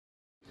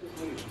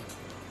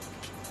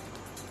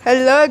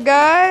Hello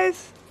guys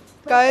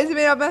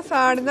मैं अपना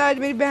सांड ना आज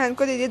मेरी बहन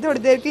को दे दिया थोड़ी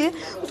देर के लिए।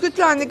 उसको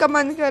चलाने का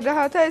मन कर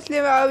रहा था इसलिए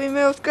अभी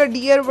मैं उसका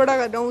डियर बड़ा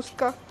कर रहा हूँ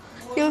उसका।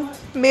 क्यों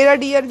मेरा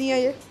डियर नहीं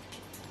है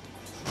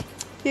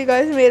ये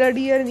गाइस मेरा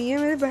डियर नहीं है,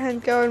 मेरी बहन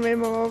का। और मेरे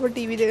मम्मा पापा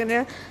टीवी देख रहे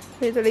हैं।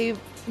 मेरी थोड़ी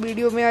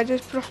वीडियो में आज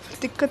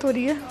दिक्कत हो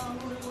रही है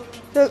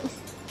तो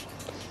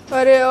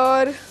अरे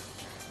और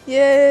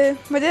ये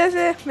मजे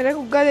से मेरा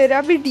गुग्गा दे रहा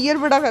है। अभी डियर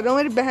बड़ा कर रहा हूँ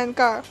मेरी बहन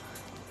का।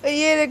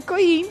 ये देखो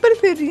यहीं पर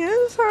फिर रही है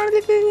ना सांड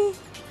दिख रही है।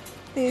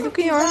 नहीं तो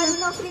कहीं और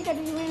नौकरी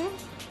करी मैंने।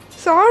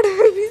 सांड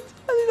भी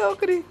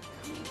नौकरी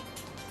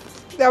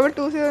लेवल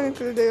 2 से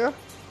निकल देगा।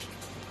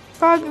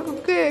 भाग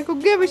गुग्गे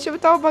गुग्गे पीछे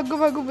बताओ, भागो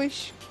भागो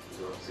विश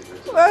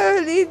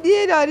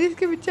दिए जा रही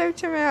इसके पीछे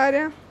पीछे में आ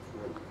रहे हैं।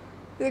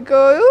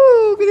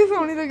 देखो कितनी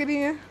सोहनी लग रही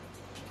है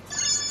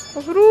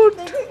फ्रूट।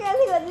 देखिए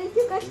कैसे कर रही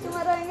थी,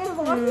 कस्टमर आएंगे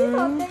बहुत ही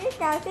सोचते हैं कि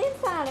कैसे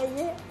इंसान है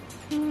ये।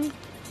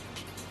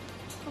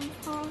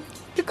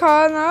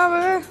 दिखा ना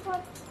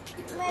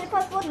मेरे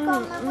पास बहुत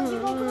कम है, मुझे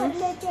वो घर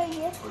लेके आई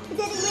है।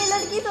 तेरी ये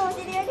लड़की सोच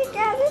रही है कि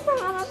कैसे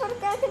सहारा पर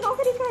कैसे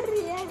नौकरी कर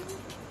रही है।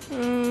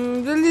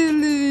 जल्दी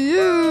जल्दी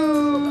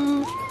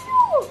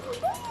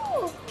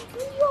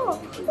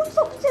तुम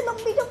सबसे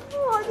लंबी जो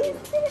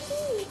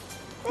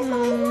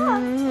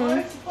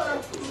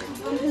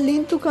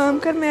लीन तू काम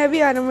कर, मैं भी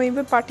आ रहा हूँ वहीं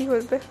पे पार्टी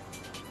हॉल पे।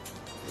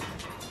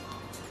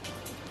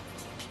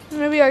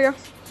 मैं भी आ गया।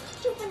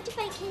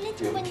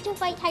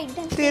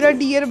 तेरा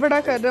डियर बड़ा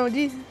कर रहा हूँ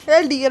जी।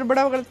 यार डियर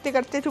बड़ा करते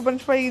करते छुपन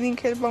छुपाई नहीं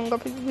खेल पाऊंगा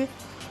फिर भी।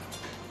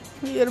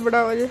 डियर बड़ा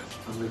हो जाए।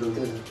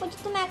 मुझे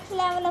तो मैक्स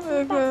लेवल अप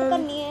पेट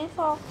करनी है।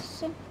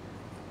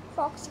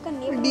 फॉक्स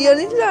करनी है। डियर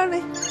नहीं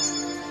चलाने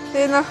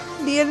देना।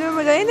 डियर में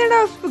मजा ही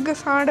देना उस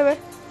सांड में।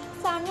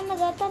 सांड में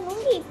मजा तो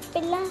लूंगी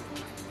पहला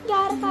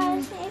यार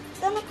ख्वाहिश है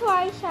तो ना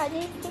ख्वाहिश आ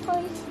जाए इसकी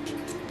कोई।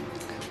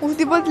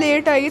 उसकी बहुत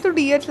लेट आएगी तो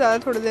डियर चला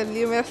थोड़ी देर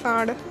लिए मेरा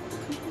सांड।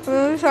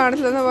 सांड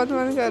चलाना बहुत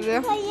मन कर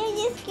रहा है।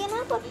 ये इसके ना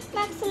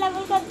मैक्स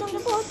लेवल कर दूंगी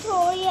बहुत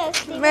थोड़ी है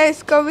इसकी। मैं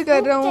इसका भी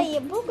कर रहा हूँ।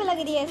 भूख लग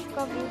रही है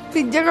इसका भी।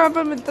 पिज्जा कहाँ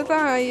पर मिलता था?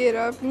 हाँ ये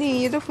रहा। नहीं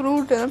ये तो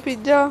फ्रूट है ना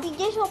पिज्जा।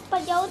 पिज्जा शॉप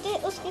पर जाओ तो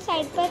उसके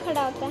साइड पर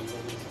खड़ा होता है।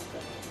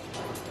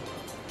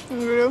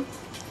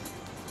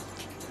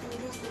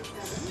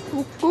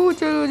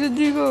 चलो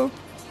जल्दी को।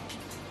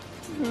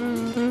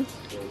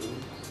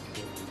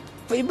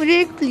 भाई मुझे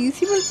एक प्लीज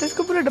ही मिलता है,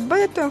 इसका पूरा डब्बा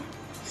देता हूँ।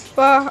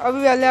 वाह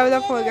अभी वाले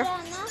हो गया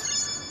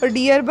और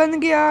डियर बन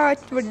गया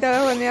बड़ा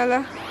होने वाला।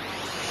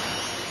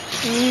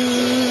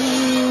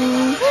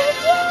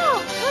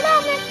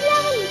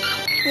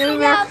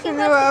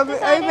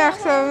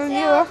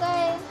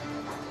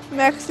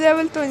 मैक्स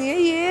लेवल तो नहीं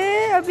है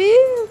ये। अभी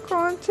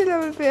कौन से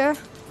लेवल पे है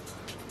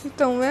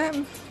तो मैं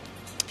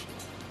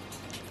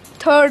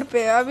 3rd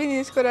पे है। अभी नहीं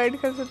इसको राइड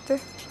कर सकते,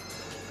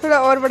 थोड़ा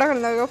और बड़ा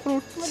करना होगा।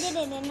 फ्रूट मुझे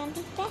दे देना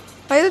ठीक है।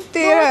 भाई तो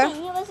तेरा है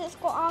बस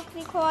इसको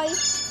आखिरी ख्वाहिश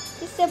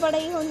इससे बड़ा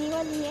ही होने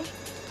वाली है।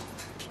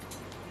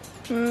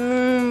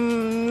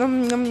 नम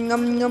नम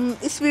नम नम।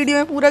 इस वीडियो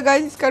में पूरा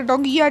गाइस इसका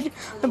डॉगी आज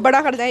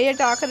बड़ा करना है। ये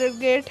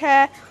टारगेट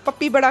है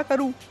पप्पी बड़ा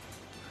करूँ।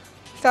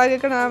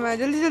 टारगेट का नाम है।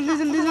 जल्दी जल्दी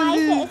जल्दी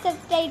जल्दी। सब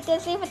टाइटल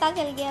से पता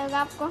चल गया होगा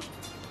आपको।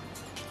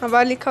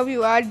 हमारा लिखा भी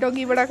हुआ आज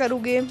डॉगी बड़ा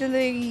करूँ गेम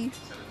चलेगी।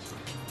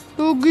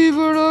 डॉगी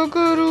बड़ा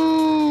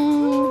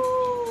करूँ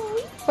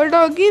और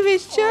डॉगी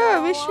विश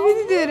भी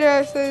नहीं दे रहा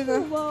ऐसे ना।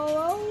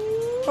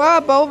 वाह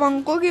बाऊ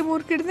वंको की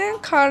मूर्ति ने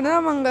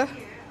खाना मांगा।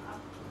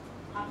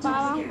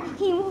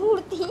 की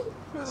मूर्ति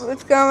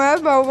उसका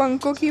मैं बाऊ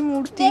वंको की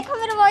मूर्ति। देखो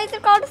मेरा वॉइस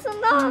रिकॉर्ड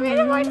सुनना।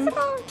 मेरा वॉइस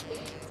रिकॉर्ड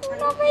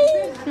सुनना भाई।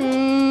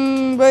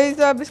 भाई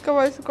साहब इसका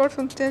वॉइस रिकॉर्ड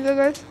सुनते हैं लोग।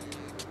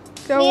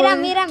 क्या मेरा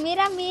मेरा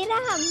मेरा मेरा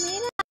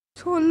मेरा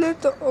सुन ले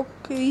तो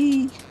ओके।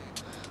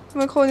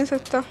 मैं खोल नहीं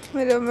सकता,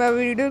 मेरा मैं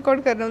वीडियो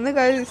रिकॉर्ड कर रहा हूँ ना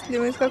गाइस इसलिए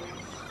मैं इसका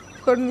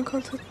रिकॉर्ड नहीं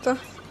खोल सकता।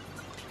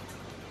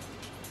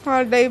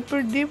 हाँ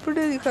डाइपर डिपर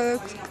दिखा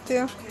सकते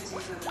हैं।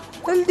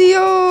 जल्दी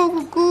आओ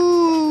कुकू।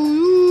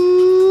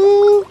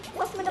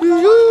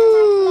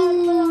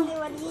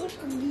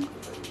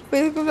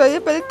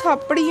 पहले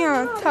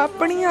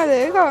थापड़ियाँ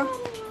देगा।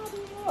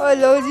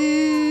 हेलो जी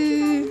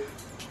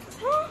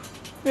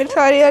मेरे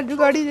सारे यार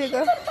जुगाड़ी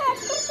देगा।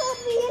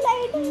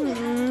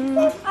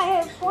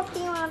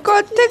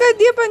 कौते कर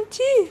दिए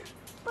पंछी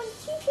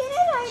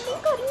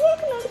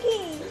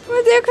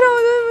मैं देख रहा हूँ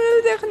मुझे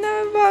भी देखना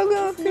है। भाग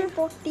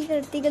पोटी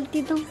करती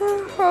गलती तो।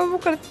 हाँ वो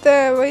करता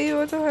है वही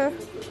वो तो है।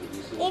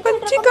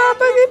 पंछी कहाँ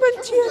पर गई?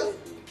 पंछी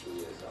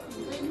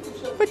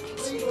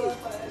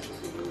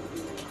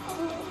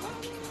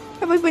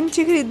भाई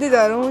पंछी खरीदने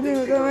जा रहा हूँ। मुझे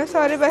मतलब मैं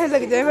सारे पैसे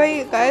लग जाए भाई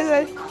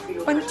गाइस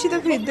पंछी तो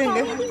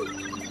खरीदेंगे।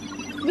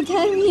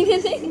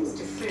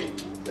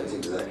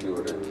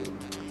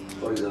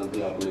 फॉर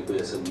एग्जांपल आपने कोई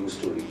ऐसा न्यूज़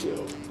स्टोरी किया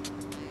हो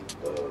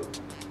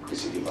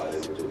किसी के बारे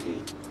में जो कि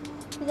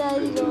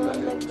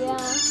लग गया।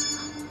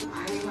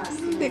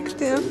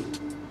 देखते हैं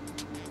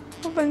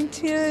वो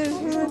पंछी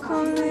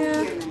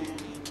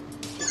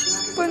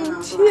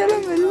वाला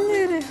मिल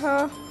नहीं रहा।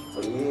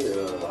 और ये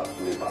आप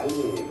नेपाल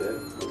में ही गए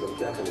मतलब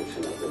क्या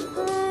कनेक्शन है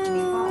आपका?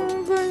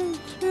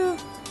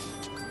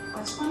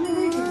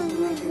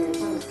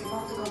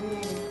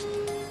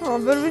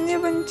 पर भी नहीं है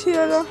पंछी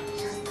वाला।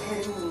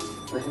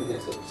 नहीं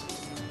ऐसा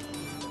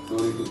नो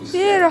नीड टू बी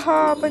ये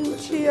रहा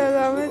पंछी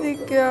वाला, मैं दिख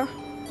गया।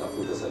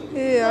 अपनी तसल्ली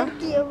ये यार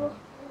लड़की है वो।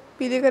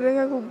 पीले कलर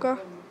का गुग्गा।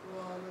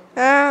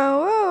 हाँ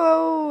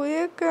वो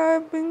ये क्या है,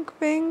 पिंक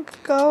पिंक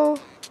का हो।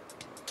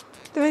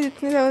 तुम्हें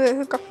जितने ज्यादा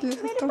ऐसे कप ले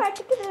मेरे सकता हूँ। पेट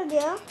किधर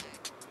गया?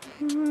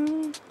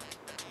 हम्म,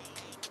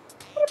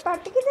 मेरे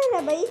पेट किधर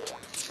है भाई?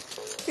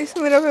 इस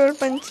मेरा फेवरेट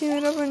पंछी,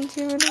 मेरा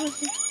पंछी, मेरा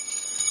पंछी।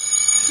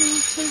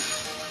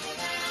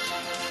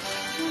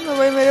 तो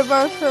भाई मेरे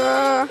पास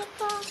वह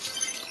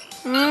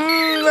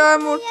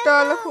मोटा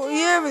वाला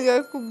ये मिल गया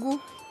कुग्गू।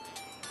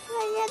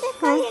 भैया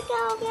देखो ये क्या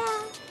हो गया?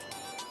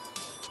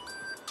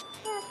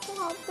 आपको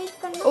वापस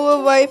करना वो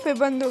वाईफाई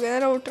बंद हो गया ना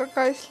राउटर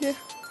का, इसलिए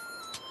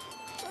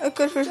एक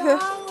बार फिर से।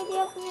 हाँ, मुझे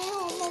अपने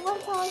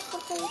मोबाइल का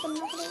हॉटस्पॉट सही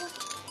करना पड़ेगा।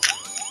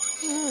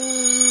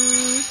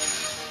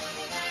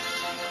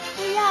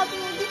 भैया आप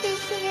मुझे फिर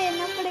से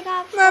भेजना पड़ेगा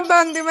आपको। मैं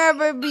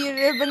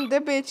बंदे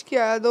बेच के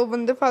आया, 2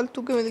 बंदे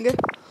फालतू के मिल गए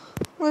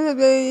मुझे।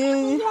 भैया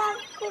आप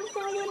फिर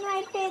से मुझे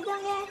इनवाइट भेज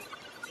दोगे?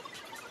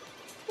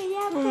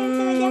 भैया आप फिर से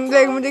मुझे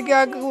देख मुझे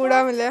क्या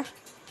कूड़ा मिला है।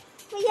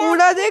 भैया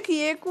कूड़ा देख,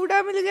 ये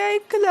कूड़ा मिल गया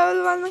एक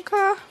लेवल 1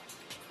 का,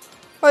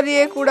 और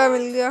ये कूड़ा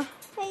मिल गया।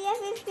 भैया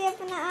फिर से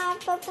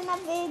आप अपना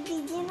भेज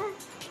दीजिए ना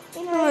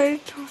इनवाइट।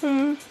 राइट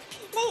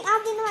नहीं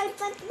आप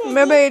इनवाइट मत भेजिए।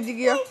 मैं भेज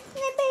गया,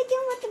 नहीं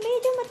भेजो मत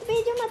भेजो मत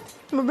भेजो मत।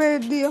 मैं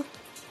भेज दिया।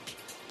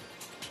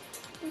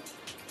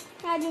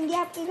 आ जाऊंगी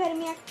आपके घर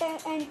में,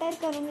 एंटर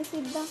करूंगी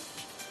सीधा।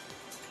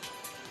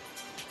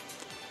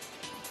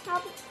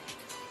 आप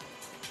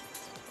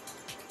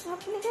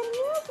अपने घर में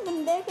उस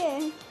बंदे के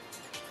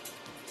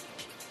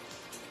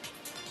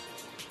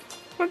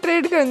मैं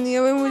ट्रेड करनी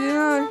है भाई मुझे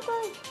ना।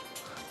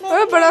 मेरे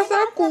अरे बड़ा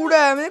सा कूड़ा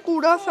है, मैंने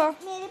कूड़ा सा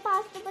मेरे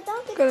पास तो बताओ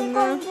कितने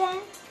करना है।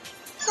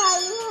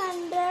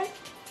 कॉइन्स हैं?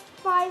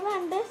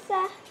 500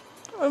 सा।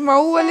 और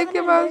माऊ वाले के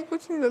 700 पास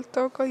कुछ नहीं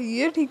लगता होगा।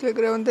 ये ठीक लग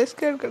रहा है बंदा,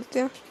 इसके करते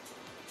हैं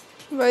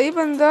भाई।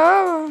 बंदा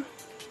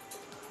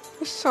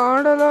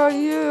सांड डाला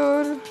ये,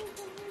 और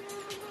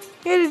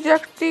ये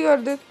रिजेक्ट ही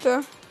कर देता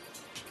है।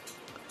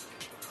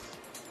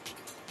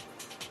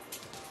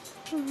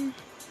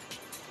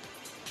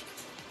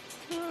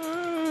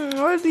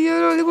 और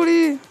डियर वाली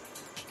कुड़ी,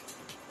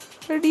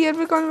 डियर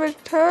पे कौन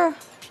बैठा है?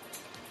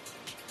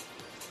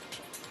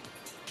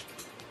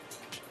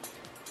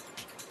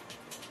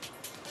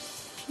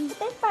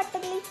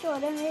 पटली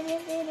चोर है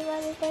मेरे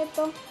वाले पे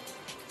तो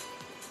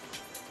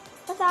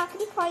बस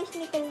आखिरी ख्वाहिश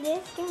निकल गई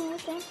इसके मुंह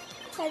से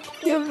कट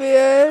के। ये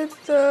वेयर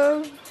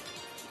तब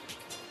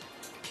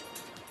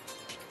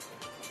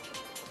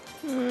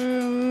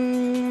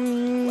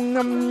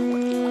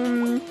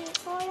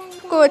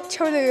को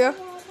अच्छा लगेगा।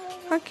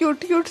 हाँ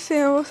क्यूट क्यूट से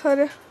हैं वो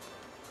सारे।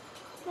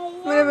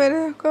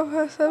 मेरे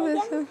को सब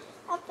ऐसे।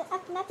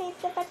 अपना फेस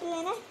से पट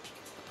लेना।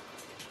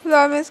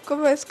 ला मैं इसको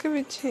बस के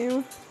पीछे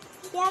हूँ।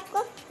 ये आपको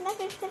अपना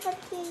फेस से पट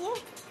चाहिए।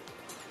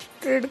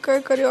 ट्रेड का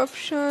करिए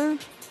ऑप्शन,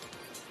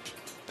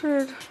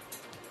 ट्रेड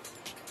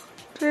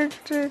ट्रेड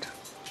ट्रेड।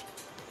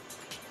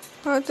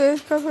 हाँ तो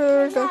इसका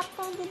फेवरेट है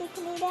आपको मुझे दिख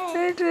नहीं रहा है।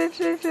 Trade trade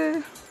trade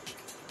trade.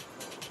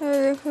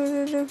 देखो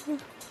देखो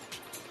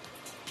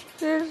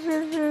trade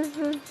trade trade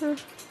trade trade.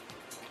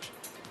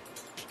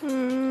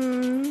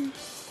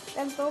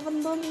 अब 2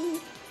 बंदों की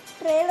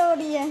ट्रेड हो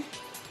रही है।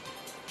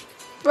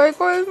 भाई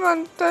कोई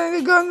मानता है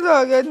कि गंद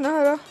आ गया इतना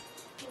हरा।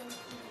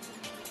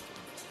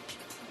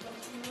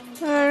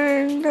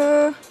 एंड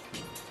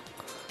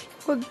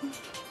खुद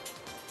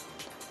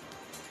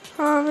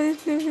हाँ भाई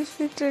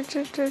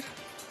ट्रेड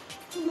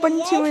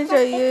पंछी में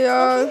चाहिए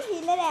यार।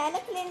 हीलर है ना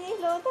प्लेन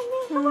लो तो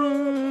मैं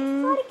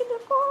और किधर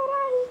को हो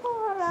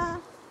रहा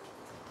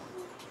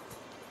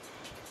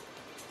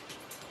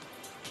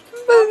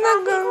बस ना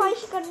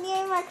ख्वाहिश करनी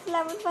है मैक्स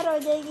लेवल पर हो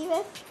जाएगी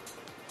बस।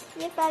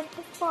 ये पेट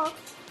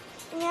फॉक्स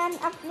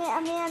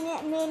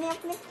मैंने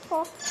अपने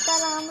फॉक्स का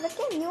नाम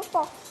रखा न्यू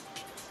फॉक्स।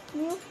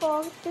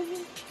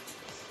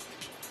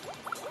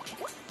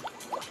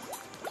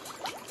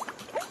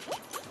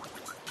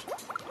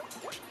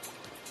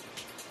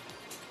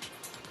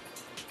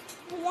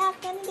 भैया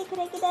आपको नहीं दिख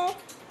रहे किधर?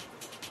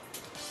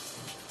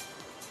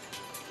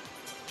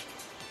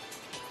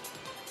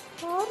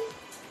 और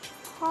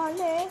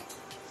हॉल है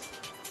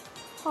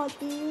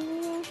होती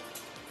है।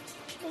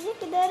 मुझे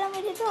किधर है?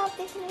 मुझे तो आप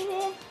दिख नहीं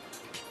रहे।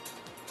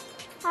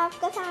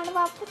 आपका साउंड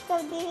वापस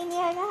कर दिए नहीं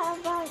आएगा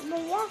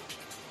भैया।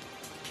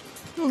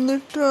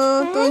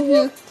 तो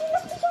ये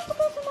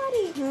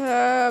तुम्हारी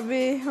है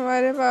अभी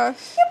हमारे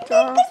पास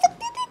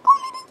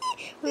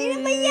मेरे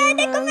भैया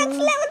देखो मैक्स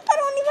लेवल पर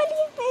होने वाली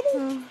है मेरी।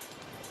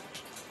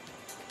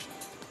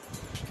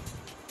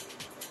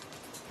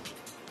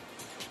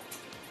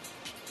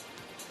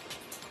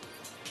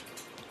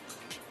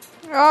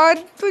 यार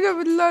तुझे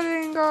बिल्ला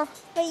देगा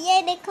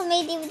भैया देखो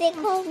मेरी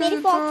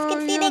फॉक्स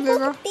कितनी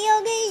कितनी हो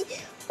गई।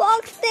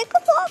 फॉक्स देखो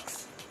फॉक्स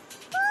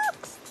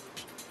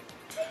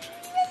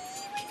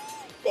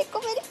देखो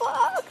मेरी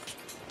फॉक्स।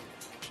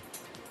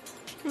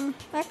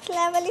 मैक्स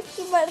लेवल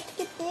इसकी बर्थ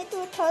कितनी है?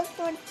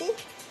 2020।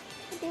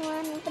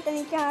 दीवान में पता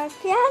नहीं क्या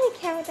क्या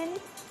लिखा है, पता नहीं।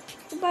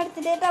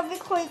 बर्थडे तब भी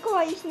कोई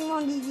ख्वाहिश नहीं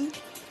मांगेगी।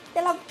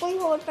 चल अब कोई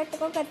और पेट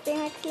को करते हैं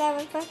नेक्स्ट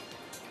लेवल पर।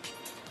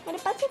 मेरे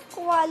पास एक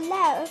कोआला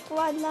है,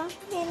 कोआला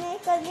मैंने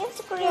कर दिया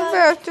स्क्रॉल।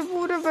 पैसे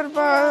पूरे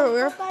बर्बाद हो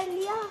गए। कर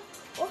लिया।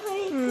 और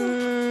एक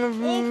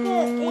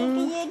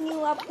ये न्यू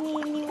अपनी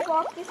न्यू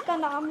बॉक्स, इसका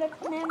नाम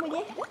रखना है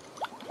मुझे।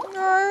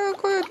 यार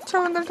कोई अच्छा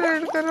मतलब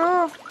ट्रेड करो।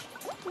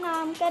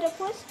 नाम का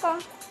रखो इसका,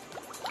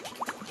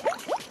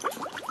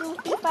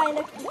 क्यूटी पाई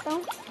रख देता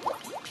हूँ।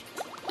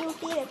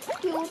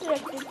 क्यूट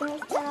रख देते हैं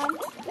इसका नाम,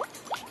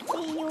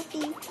 CUT।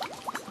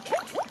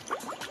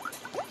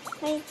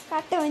 नहीं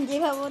काटे बन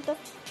जाएगा वो तो,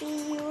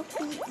 CUTE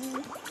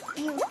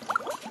क्यूट।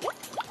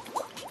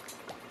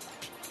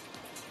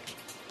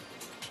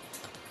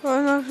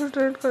 और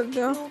ट्रेड कर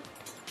दिया।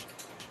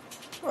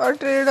 और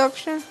ट्रेड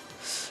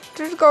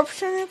का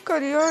ऑप्शन है,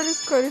 करियो और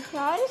करियो।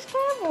 यार इसका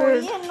वो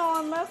ही है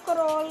नॉर्मल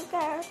क्रॉल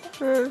कैट।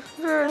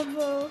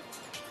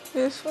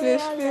 प्लीज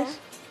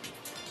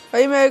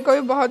भाई मैं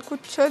कोई बहुत कुछ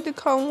अच्छा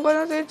दिखाऊंगा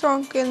ना तेरे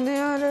चौंक के अंदर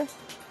यार।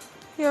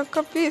 यार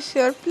का प्लीज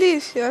यार,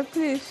 प्लीज यार,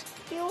 प्लीज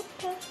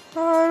क्यूट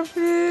और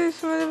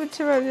प्लीज मेरे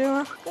पीछे बैठ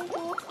जाएगा।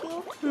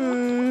 क्यूट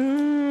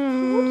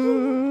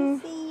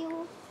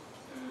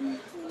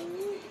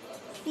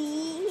C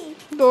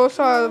 2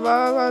 साल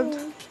बाद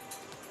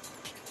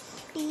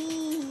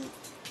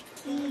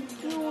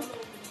क्यूट।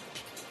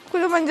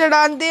 कुछ मंजर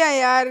डालते हैं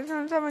यार,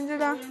 कौन सा मंजर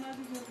डाल।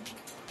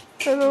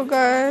 चलो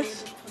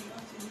गाइस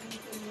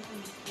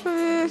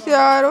प्लीज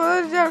यार, वो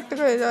रिजेक्ट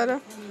करे जा रहा।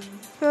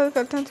 फिर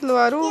करते हैं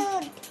तलवारू।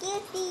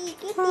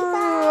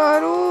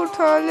 तलवारू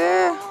उठा ले।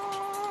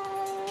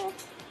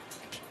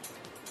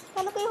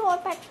 चलो कोई और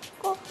पेट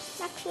को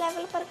नेक्स्ट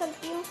लेवल पर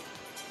करती हूँ।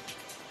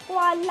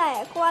 कोआला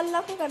है, कोआला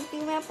को करती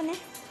हूँ मैं अपने।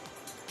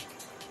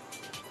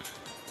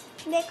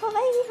 देखो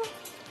भाई,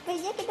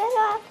 भैया किधर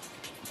हो आप?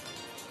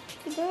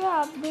 किधर हो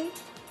आप भी?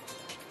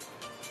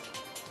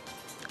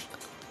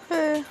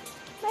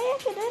 भैया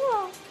किधर हो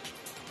आप?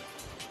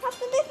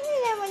 तो दिख नहीं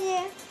रहे मुझे।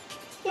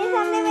 ये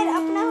सामने मेरा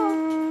अपना हो,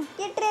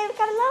 ये ट्रेड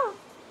कर लो।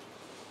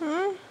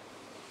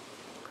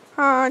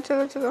 हाँ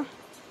चलो चलो,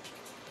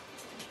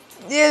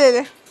 ये ले ले।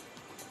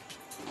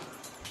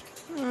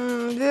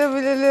 ये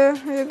भी ले ले।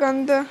 ये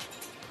गंद है।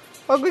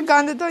 और कोई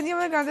गंद तो नहीं है,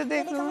 मैं गंद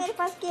देख लूँ। मेरे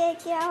पास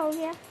क्या हो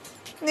गया?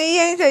 नहीं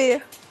ये नहीं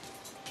चाहिए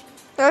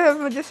यार,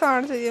 मुझे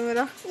सांड चाहिए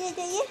मेरा। ये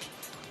चाहिए?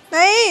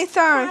 नहीं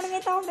सांड। सांड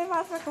में तो अपने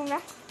पास रखूंगा।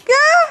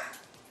 क्या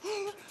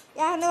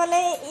आने वाले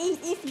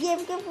इस गेम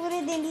के पूरे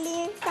दिन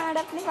लिए सांड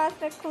अपने पास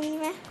रखूंगी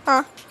मैं।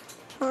 हाँ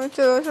हाँ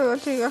चलो चलो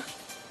ठीक है।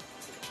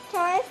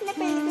 चॉइस ने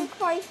पहले कोई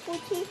ख्वाहिश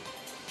पूछी।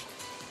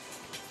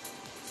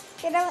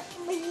 तेरा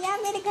भैया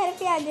मेरे घर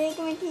पे आ जाए 1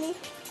 मिनट लिए।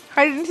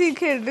 हाइड एंड सीक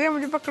खेल रहे हैं,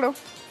 मुझे पकड़ो।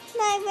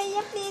 नहीं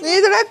भैया प्लीज।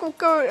 ये थोड़ा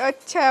कुक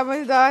अच्छा है,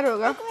 मजेदार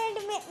होगा। 1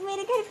 मिनट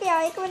मेरे घर पे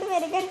आओ, 1 मिनट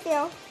मेरे घर पे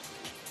आओ।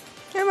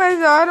 ये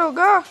मजेदार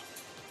होगा।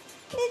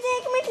 प्लीज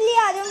 1 मिनट लिए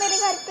आ जाओ मेरे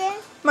घर पे।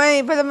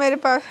 मैं मतलब मेरे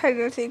पास हाइड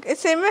एंड सीक,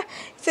 इससे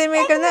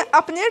मैं करना है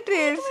अपने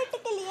ट्रेड, 1 मिनट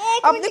के लिए,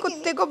 1 अपने मिनट के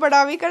कुत्ते लिए। को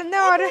बड़ा भी करना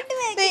है और 1 मिनट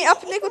में नहीं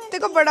अपने कुत्ते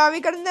को बड़ा भी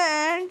करना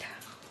है। एंड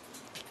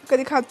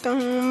कभी खाता हूँ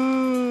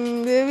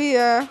ये भी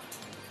है।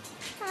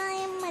 आई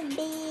एम अ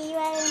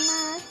डीवर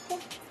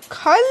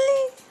खाली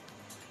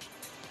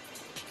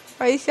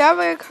पैसा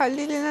अगर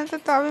खाली लेना तो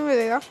तभी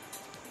मिलेगा।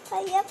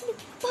 भैया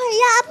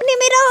आपने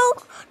मेरा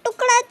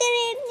टुकड़ा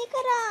ट्रेड नहीं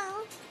करा,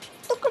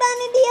 टुकड़ा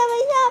नहीं दिया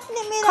भैया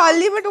आपने मेरा।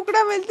 खाली में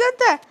टुकड़ा मिल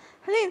जाता है।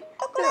 हलीन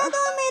टुकड़ा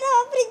दो मेरा,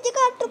 फ्रिज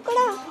का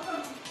टुकड़ा,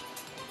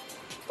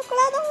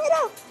 टुकड़ा दो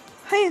मेरा।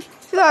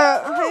 चल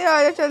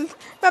आ चल।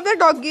 मैं अपना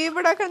डॉगी भी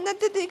बड़ा करना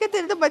तो ठीक है,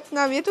 तेरे तो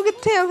बचना भी है। तू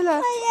कितने है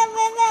फिलहाल? भैया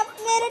मैं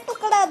मेरे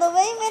टुकड़ा दो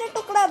भाई, मेरे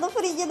टुकड़ा दो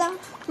फ्रिज दा।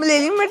 मैं ले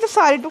ली, मेरे तो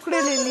सारे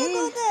टुकड़े ले ली,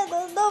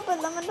 दो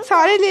पहला मैंने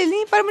सारे ले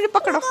ली। पर मुझे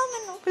पकड़ो,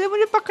 पहले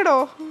मुझे पकड़ो।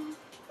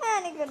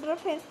 मैं नहीं कर रहा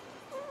फिर।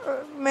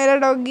 मेरा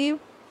डॉगी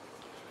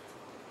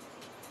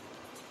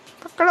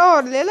पकड़ो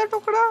और ले लो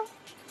टुकड़ा।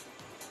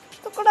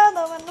 टुकड़ा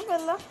दो मैंने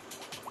पहला।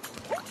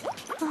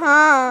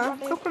 हाँ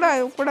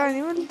टुकड़ा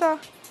नहीं मिलता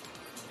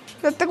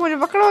जब तक मुझे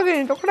पकड़ोगे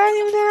नहीं, टुकड़ा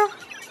नहीं मिलेगा।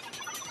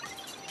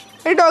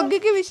 ये डॉगी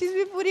की विशेष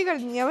भी पूरी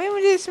करनी है भाई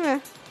मुझे इसमें।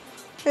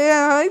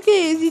 हाँ कि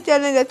इजी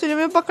चैलेंज है, तुझे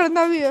मैं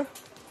पकड़ना भी है।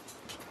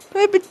 तो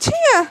ये पीछे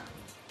है,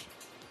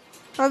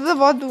 हाँ तो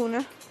बहुत दूर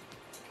है।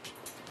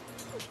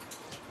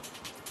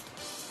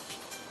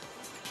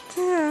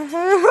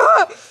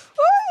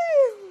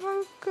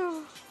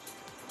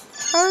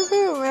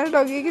 मेरा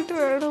डॉगी की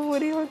ट्रेड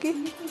पूरी होगी।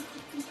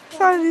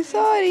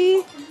 सॉरी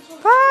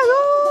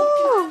भागो,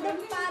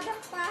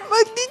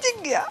 बंदी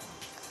चिक गया।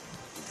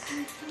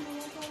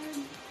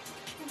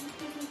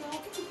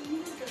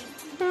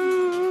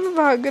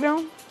 भाग रहा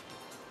हूँ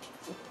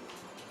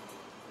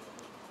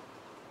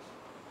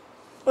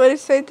और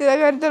इस सही तेरा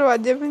घर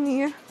दरवाजे पे नहीं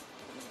है।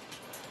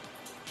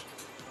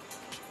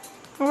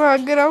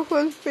 भाग रहा हूँ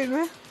फुल स्पीड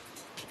में।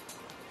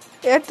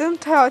 यार तुम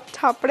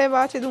थापड़े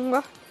बाँच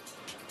दूंगा,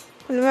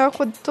 मैं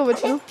खुद तो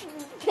बच लूँ।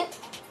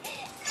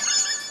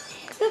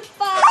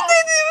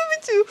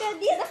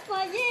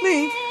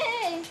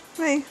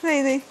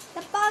 नहीं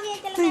हो गया,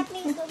 चलो मैं अपनी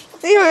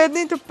नहीं होया,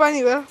 नहीं धुप्पा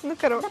नहीं हुआ ना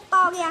करो धप्पा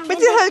हो गया।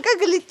 बच्चे हल्का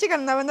ग्लिच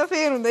करना बंदा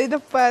फिर ਹੁੰਦਾ ਹੀ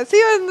धुप्पा ऐसे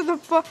ही ਹੁੰਦਾ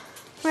धुप्पा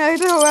मैं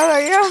तो हुआ रह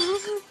गया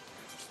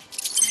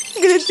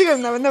ग्लिच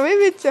करना बंदा भाई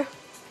बीच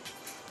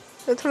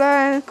तो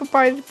थोड़ा को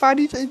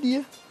पानी चाहिए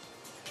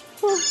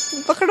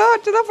पकड़ो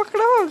चलो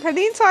पकड़ो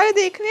हलीन सारे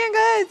देख रहे हैं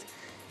गाइस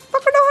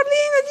पकड़ो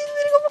हलीन अजीज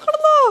मेरे को पकड़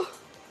लो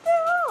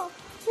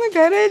मैं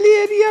घर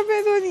एरिया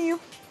पे तो नहीं हूँ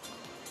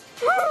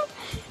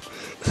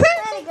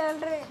निकल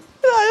रहे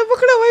आया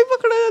पकड़ो भाई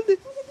पकड़ो जल्दी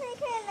नहीं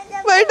खेलना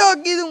जब भाई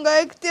डॉगी दूंगा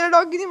एक तेरा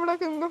डॉगी नहीं बड़ा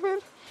करूंगा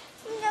फिर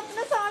मुझे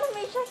अपना साउंड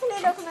हमेशा के लिए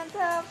रखना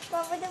था आपका,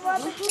 मुझे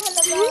बहुत अच्छा लगा।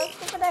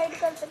 उसको राइड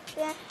कर सकते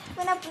हैं।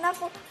 मैंने अपना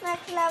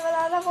मैक्स लेवल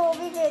आधा वो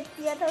भी बेच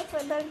दिया था उस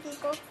लड़की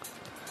को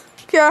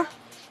क्या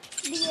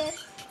डियर।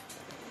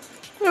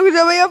 रुक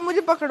जा भाई अब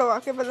मुझे पकड़ो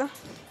आके पता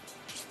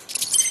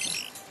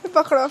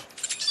पकड़ो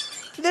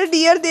इधर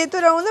डियर दे तो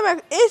रहा हूँ ना मैं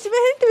इसमें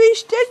है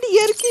ट्विस्ट है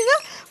डियर की ना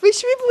विश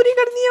भी पूरी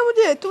करनी है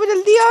मुझे तो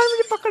जल्दी यार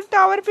मुझे पकड़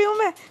टावर पे हूँ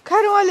मैं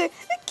घर वाले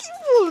क्यों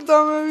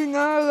बोलता मैं भी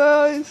ना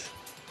गाइस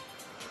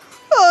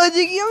आ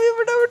जाएगी अभी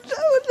फटाफट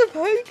मतलब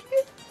भाई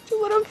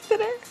चोरों की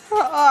तरह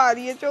आ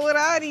रही है चोर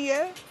आ रही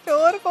है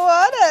चोर को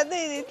आ रहा है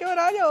नहीं चोर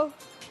आ जाओ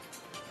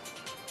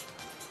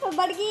तो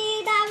बढ़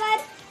गई टावर।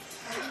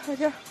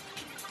 आजा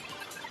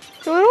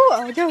चोरों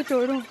आ जाओ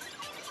चोरों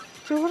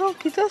चोरों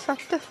की तो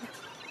सख्त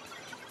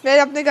मैं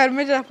अपने घर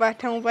में जा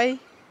बैठा हूँ भाई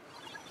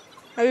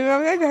अभी मैं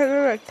अपने घर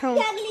में बैठा हूँ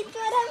क्या ग्लिच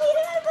हो रहा है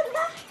मेरे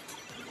बंदा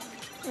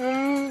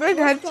मैं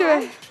घर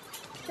से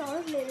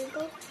चौरस ले ले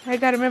तो मैं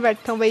घर में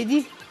बैठा हूँ भाई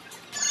जी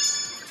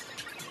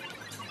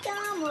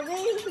शाम हो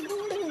गई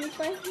ढूंढ नहीं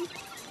पाई।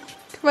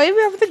 भाई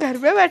मैं अपने घर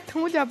में बैठा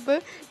हूँ जब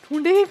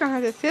ढूंढेगी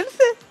कहाँ से सिर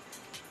से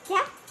क्या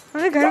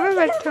अपने घर में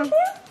बैठा हूँ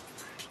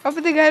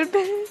अपने घर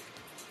पे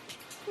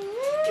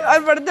और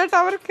बड़ा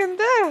टावर के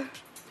अंदर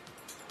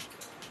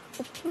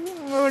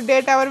वो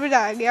डे टावर पे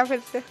जा गया फिर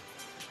से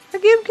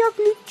गेम क्या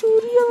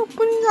चोरी है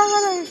ऊपर नहीं जा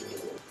रहा है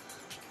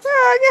मैं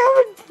आ गया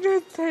हम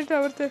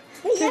टावर से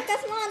भैया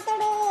कसमान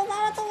तोड़ो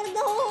सारा तोड़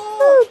दो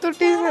तो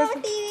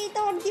टीवी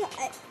तोड़ दियो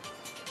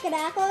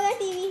क्रैक हो गया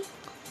टीवी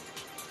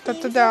तब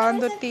तो ध्यान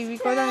दो टीवी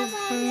को ना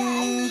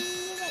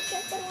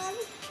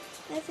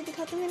ऐसे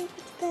दिखा तो मैंने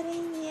कुछ कर ही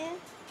नहीं है।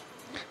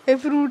 ये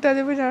फ्रूट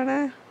आदि पे जाना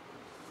है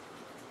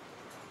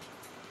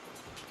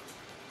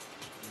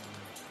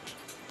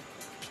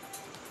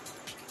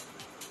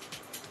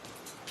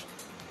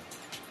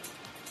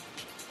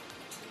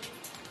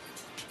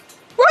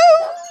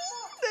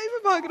नहीं मैं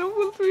भाग रहा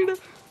हूँ फुल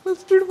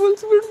स्पीड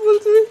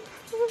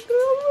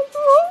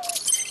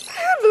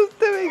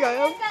रुकते में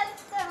गया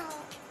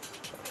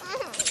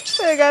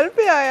मैं घर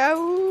पे आया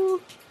हूँ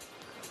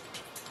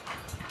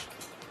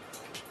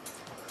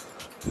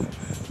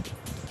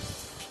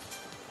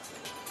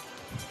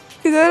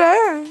किधर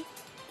है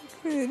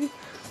मेरे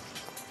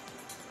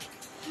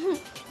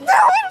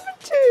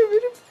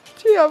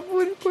बच्चे आप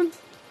पूरी फुल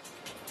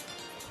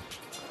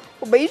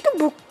ओ भाई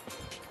तू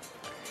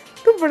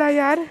बड़ा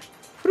यार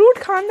फ्रूट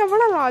खाना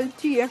बड़ा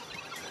लालची है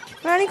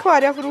मैं नहीं खा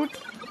रहा फ्रूट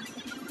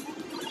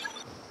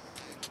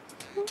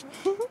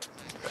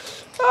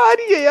आ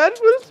रही है यार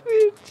फुल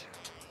स्पीड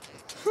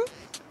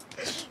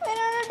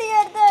मेरा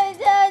डियर तो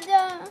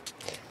जा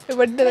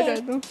बर्थडे लगा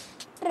दूं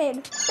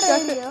ट्रेड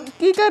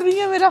की कर रही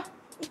है मेरा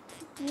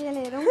ये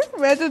ले रहा हूँ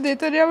मैं तो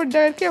देता रहा बर्थडे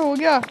करके हो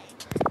गया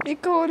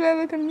एक और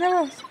लेवल करना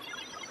बस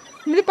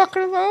मेरी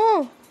पकड़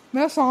पाओ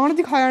मैं सांड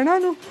दिखाया ना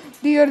उन्होंने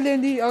डियर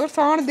लेंदी अगर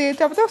सांड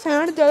देता पता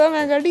सांड ज़्यादा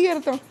महंगा डियर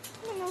तो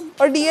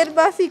और डियर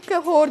बस एक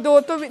होर दो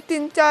तो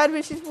 3-4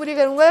 विशेस पूरी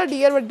करूँगा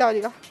डियर बड़ा हो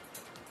जाएगा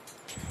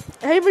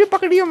यही बड़ी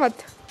पकड़ियो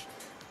मत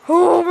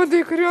हो मैं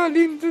देख रही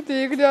हूँ तो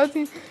देख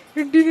जाती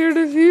एड्डी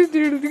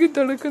डेढ़ की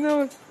धड़कना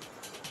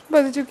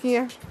बज चुकी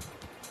हैं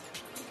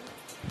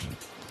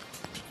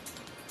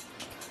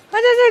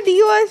अच्छा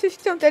DIY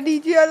सिस्टम था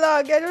डीजे वाला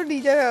आ गया जो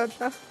डीजे का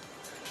होता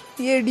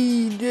ये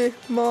डीजे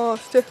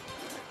मास्टर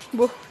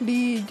वो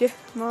डीजे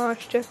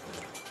मास्टर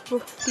वो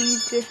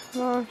DJ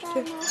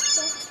master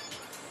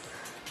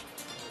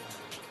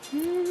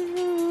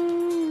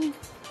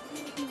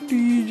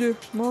DJ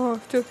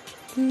master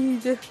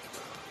DJ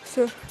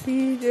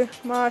DJ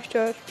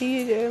master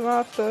DJ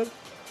master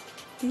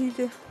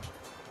DJ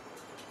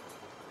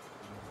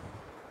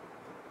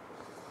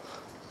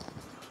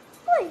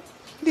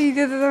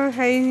DJ तो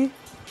है ही नहीं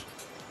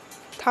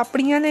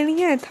थापड़ियाँ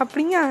लेनी है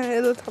थापड़ियाँ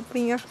है तो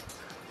थापड़ियाँ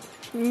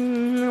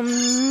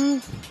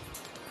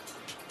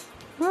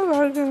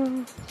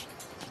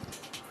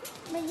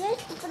भैया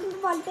इसके ऊपर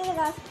बाल्टी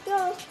लगा सकते हो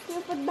और उसके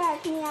ऊपर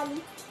बैठने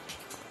वाली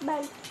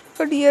बेल्ट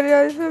तो डियर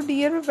यार तो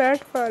डियर में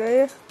बैठ पा रहे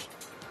हैं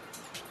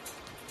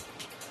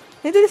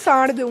नहीं तेरी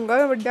सांड दूंगा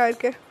मैं बड्डा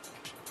करके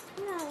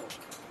नहीं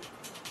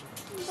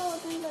दो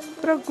तीन जल्दी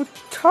पूरा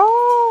गुच्छा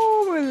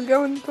मिल गया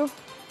उनको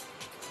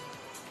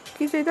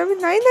की चाहिए अभी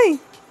नहीं ना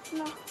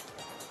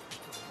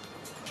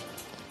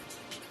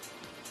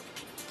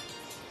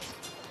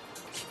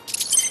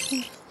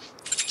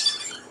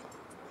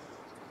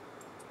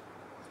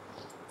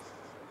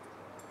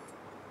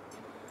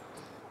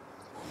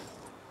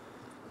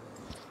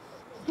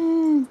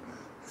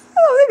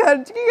अपने घर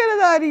की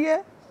आ रही है।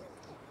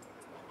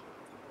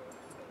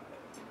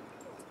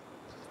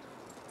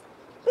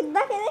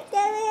 पिंदा क्या है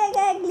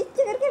ग्लिच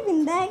करके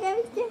पिंदा है क्या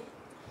बिच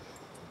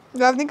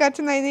अपनी कच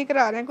नहीं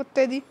करा रहे हैं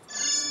कुत्ते दी।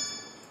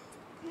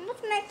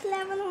 बस नेक्स्ट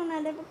लेवल होना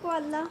दे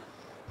पकवाला।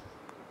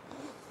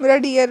 मेरा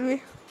डियर भी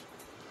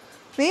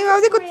नहीं, मैं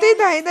अपने कुत्ते ही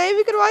दाई दाई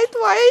भी करवाई,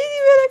 तू आया ही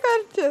नहीं मेरे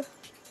घर च।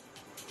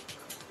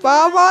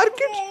 वाह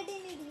मार्केट खेड ही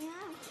नहीं दिया।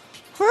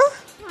 हाँ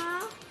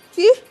हाँ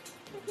की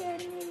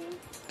खेड नहीं दी।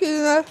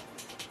 किधर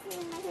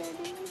खेड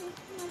ही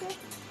नहीं दी।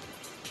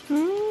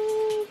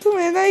 तू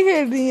मेरे ਨਾਲ ਹੀ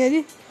खेल रही है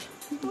जी।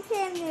 तू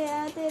खेल नहीं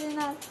रहा तेरे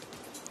नाल।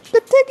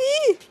 कित्थे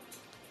की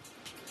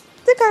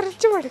ते घर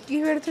च वड़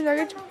गई फिर तो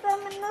जाके। तो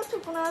मैंने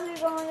छुपना सी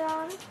कहाँ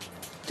जान।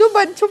 तू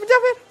बन छुप जा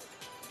फिर।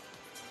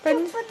 बन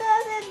पता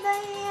से इतना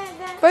ही है।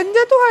 बन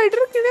जा तू। हाइडर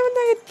किने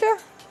बंदा कितना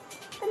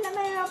पहले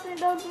मैं अपने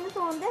डॉग में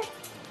सोन दे।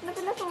 मैं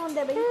पहले सोन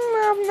दे भाई।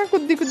 मैं अपना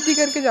कुद्दी कुद्दी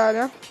करके जा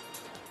रहा।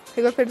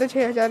 देखो फिर तो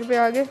 6000 रुपये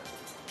आ गए।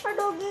 और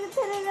डॉगी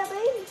कितने ले गया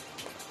भाई?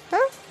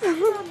 हाँ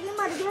डॉगी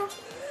मर गया।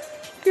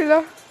 किला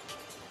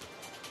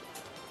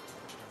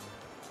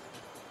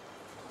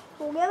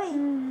हो गया भाई।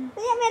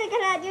 तो ये मेरे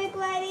घर आ जाओ एक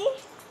बारी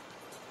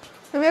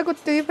मेरे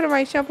कुत्ते की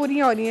फरमाइशां पूरी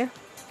हो रही हैं।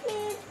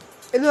 प्लीज।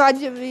 तो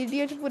आज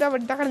वीडियो च पूरा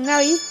बड़ा करना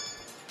भाई।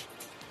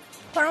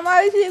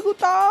 फरमाइश ही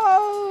कुत्ता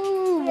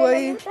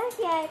वही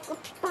क्या है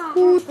कुत्ता?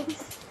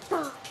 कुत्ता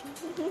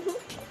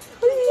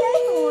क्या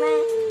सोना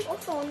है? वो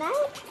सोना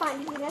है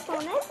पानी पीना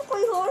सोना है तो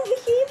कोई और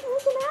विषय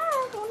पूछना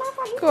सोना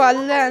पानी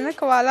कवाला है ना,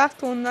 कवाला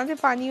सोना से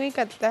पानी में ही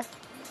करता है।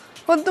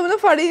 और तुमने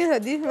फड़ी नहीं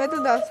सदी। मैं तो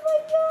दस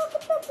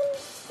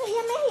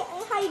ये मैं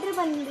हाइडर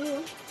बन रही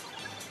हूँ।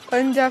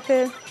 बन जा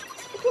फिर।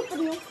 चुप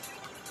रही हूँ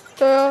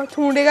तो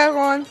ढूंढेगा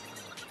कौन?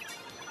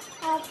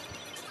 आप।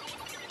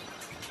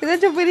 किधर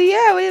छुप रही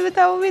है वही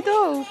बताओ भी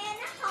तो।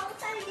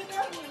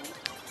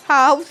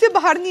 हाँ हाउस से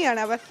बाहर नहीं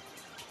आना बस।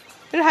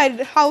 फिर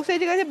हाउस से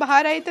जगह से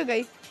बाहर आई तो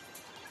गई।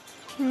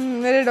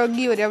 मेरे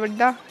डॉगी हो रहा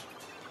बड़ा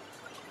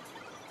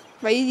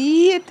भाई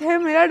जी। इतने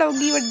मेरा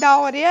डॉगी बड़ा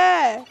हो रहा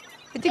है।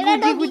 तेरा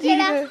डॉगी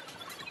केड़ा?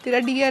 तेरा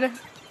डियर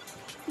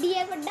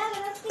डियर बड़ा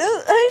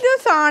करो तो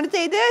सांड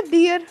चाहिए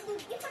डियर।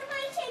 दूसरी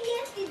फरमाइश है ये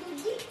इसकी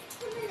दूसरी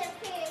तुम्हें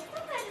लगे तो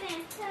कर रहे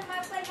हैं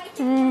फरमाइश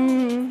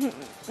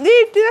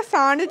नहीं तेरा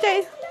सांड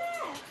चाहिए।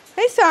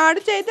 नहीं सांड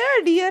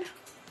चाहिए डियर।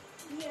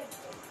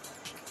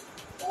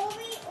 वो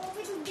भी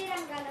दूसरे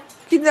रंग का ना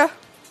कितना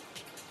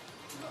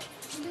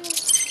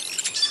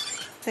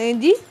नहीं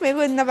जी, मेरे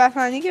को इतना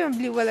पैसा नहीं कि मैं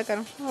ब्लू वाला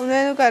करूँ।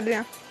 उन्हें तो कर रहे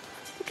हैं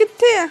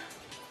कितने हैं।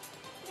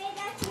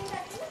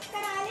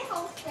 करा ले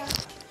हाउस का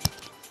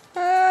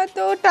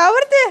तो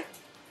टावर थे। ओए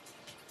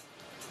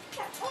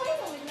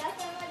बोला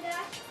समझ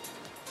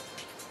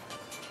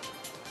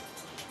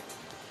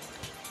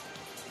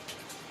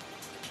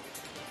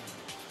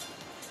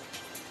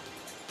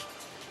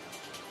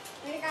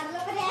मेरे कर लो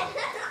करे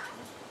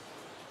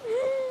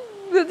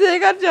तेरे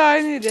घर जा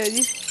ही नहीं रहा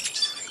जी।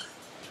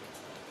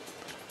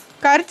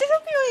 घर च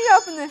छुपी हुई है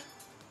आपने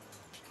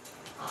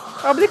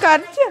अपने घर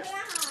च।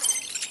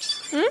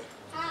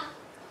 हाँ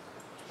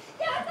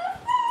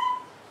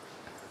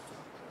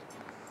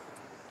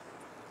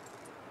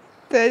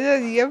तेजा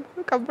जी अब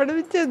कपड़े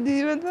ਵਿੱਚ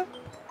ਹੁੰਦੀ ਬੰਦਾ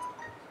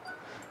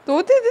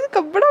ਦੋ ਤੇ ਦਿਨ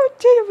ਕੱਪੜਾ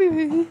ਵਿੱਚ ਛੁਪੀ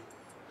ਹੋਈ ਸੀ।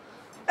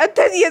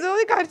 ਇੱਥੇ ਦੀ ਹੈ तो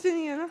ਉਹਦੇ ਘਰ ਚ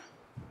ਨਹੀਂ ਹੈ ਨਾ।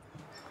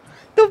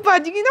 ਤੂੰ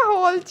ਭੱਜ ਗਈ ਨਾ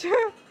ਹਾਲ ਚ।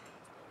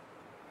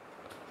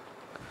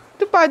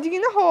 ਤੂੰ ਭੱਜ ਗਈ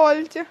ਨਾ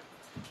ਹਾਲ ਚ।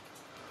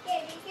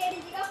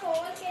 केड़ी जगह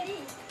खोल केड़ी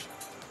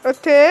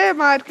ਉੱਥੇ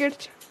ਮਾਰਕੀਟ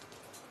ਚ।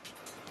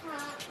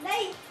 हाँ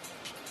नहीं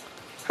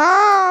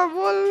हाँ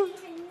बोल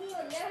नहीं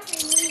हो गया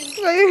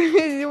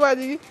नहीं भज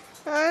गई।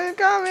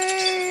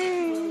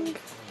 कमिंग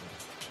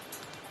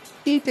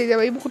की तेजा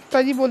भाई कुत्ता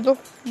जी बोल दो।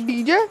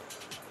 डीजे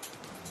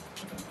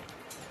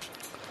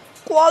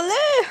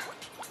कोले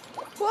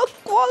वो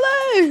कोले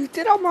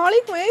तेरा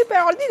मालिक मेरी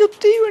पैर दी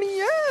जुत्ती बनी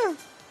है।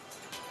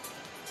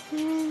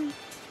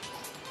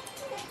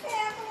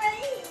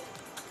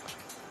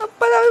 अब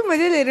पता भी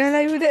मजे ले रहे हैं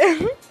लाइव में।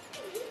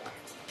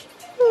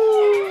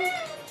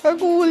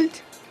 कूल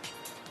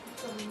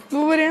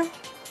घूम रहे हैं।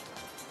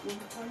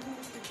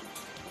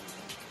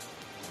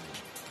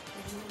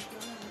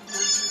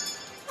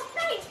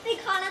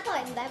 खाना तो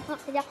आंदा है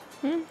भाग जा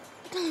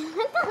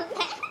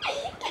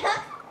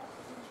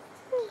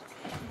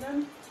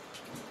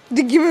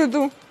डिग्गी में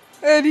तू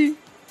एरी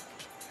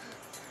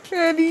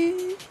एरी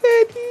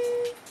एरी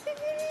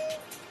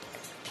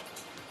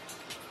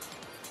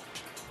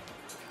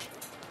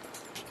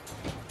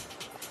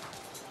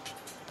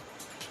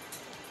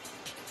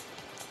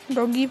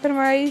डॉगी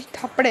फरमाइश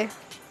थापड़े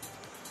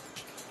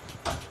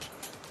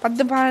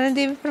पद भाने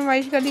दे भी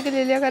फरमाइश करी के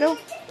ले लिया करो।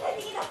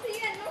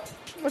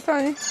 पता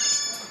नहीं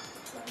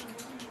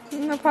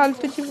मैं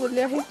फालतू जी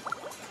बोलिया ही।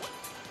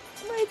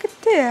 मैं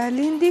कितने है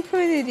लीन दिख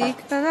में नहीं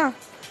दिखता ना।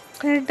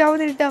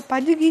 कनेडा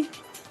भज गई।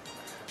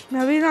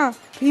 मैं भी ना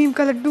भीम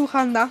का लड्डू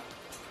खांदा।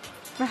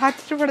 मैं हाथ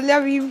से पड़ लिया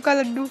भीम का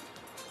लड्डू।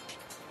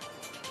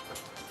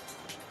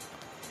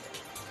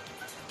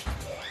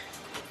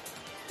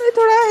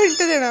 थोड़ा हिंट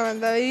देना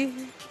बनता भाई।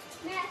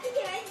 मैं ऐसे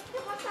कि भाई इसके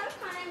बहुत सारा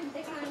खाना है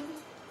मुझे खाने की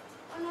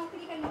और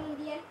नौकरी करनी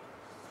होती है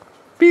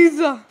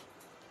पिज्जा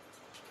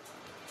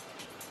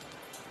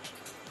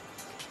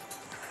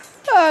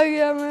आ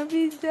गया मैं।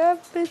 पिज्जा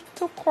पे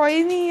तो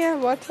कोई नहीं है,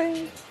 बहुत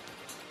सही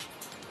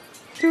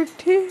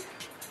झूठी।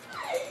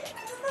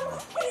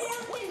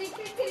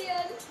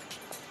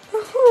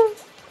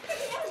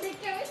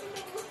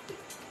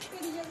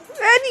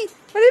 नहीं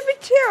अरे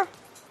पीछे आ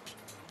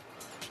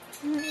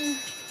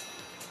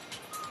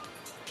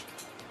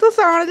तू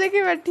साण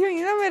लेके बैठी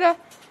हुई ना मेरा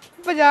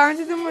पजान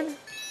च तुम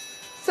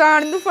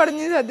साण नू फड़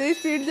नहीं सकते,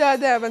 स्पीड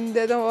ज्यादा है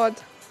बंदे तो बहुत।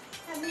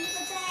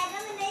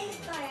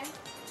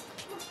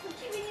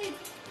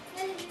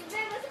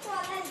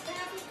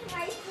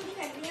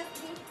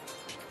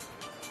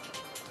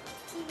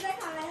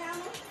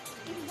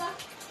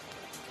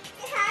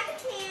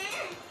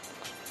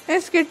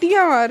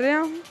 स्किटियां मार रहे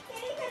हैं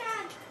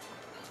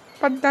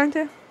पद्दा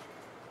च।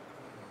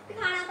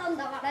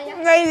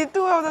 नहीं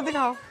तू अब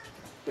दिखाओ,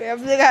 अब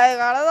दिखाया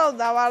गाना तो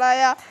होता वाला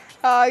या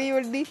आ गई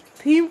बड्डी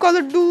भीम का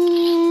लड्डू।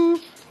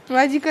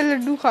 मैजिकल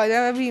लड्डू खा जाए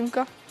मैं भीम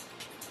का।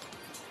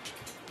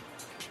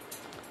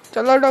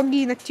 चलो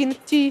डॉगी नच्ची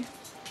नच्ची।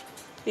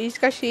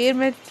 इसका शेर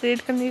मैं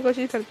ट्रेड करने की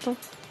कोशिश करता हूँ।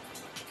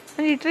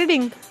 हाँ जी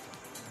ट्रेडिंग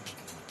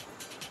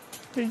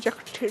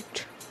रिजेक्टेड।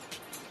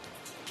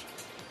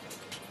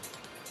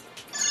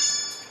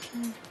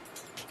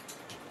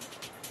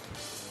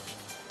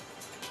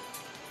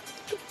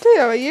 कितने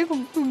आ ये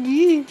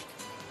कुगी?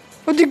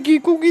 ਉਹ ਜੱਗੀ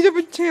ਕੁਗੀ ਦੇ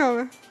ਪਿੱਛੇ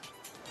ਆਵੇ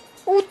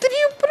ਉਤਰੀ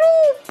ऊपर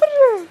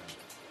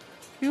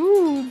यू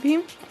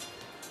भीम।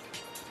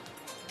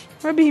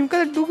 मैं भीम का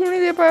लड्डू क्यों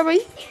नहीं दे पाया भाई?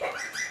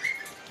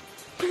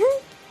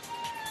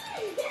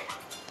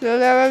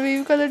 चलो मैं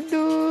भीम का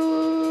लड्डू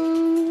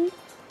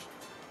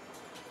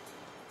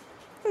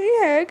ये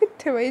है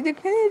कितने भाई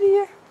दिखने नहीं रही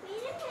है।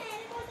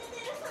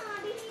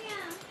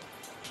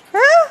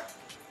 हाँ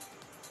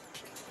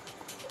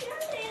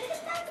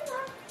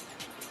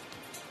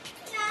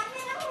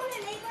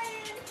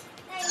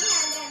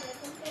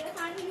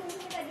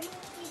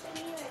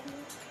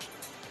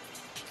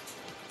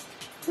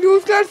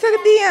यूज कर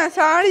सकती हैं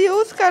साड़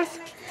यूज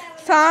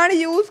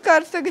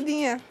कर सकती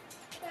हैं।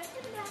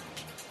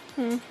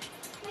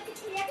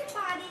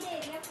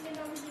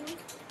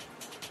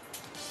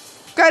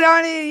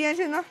 करान एरिया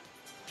से ना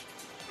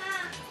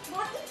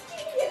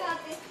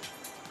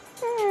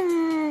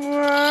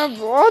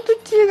बहुत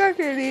अच्छी जगह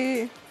केड़ी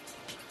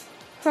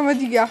समझ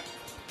गया।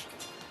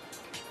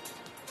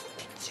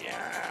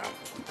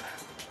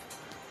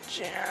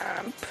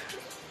 जंप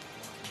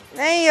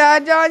नहीं यार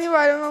जा नहीं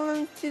पा रहा मैं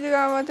अच्छी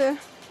जगह में थे।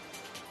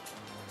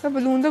 मैं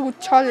बलून का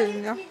गुच्छा ले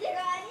लिया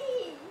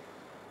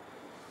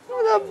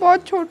मतलब बहुत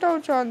छोटा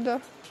उछाल था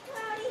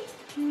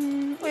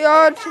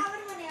यार।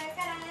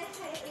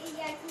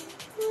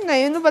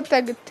 नहीं उन्हें पता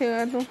है कितने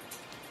है तू।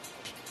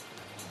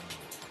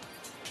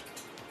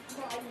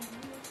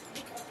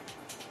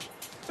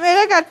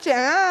 मेरे घर च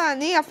है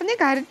नहीं अपने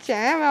घर च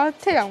है मैं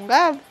उत्थे जाऊंगा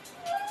अब।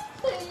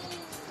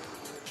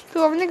 तू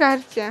अपने घर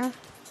च है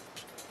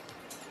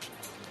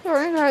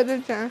अपने घर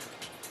च है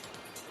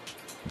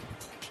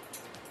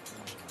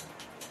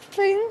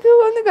तू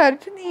अपने घर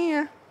च नहीं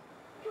है।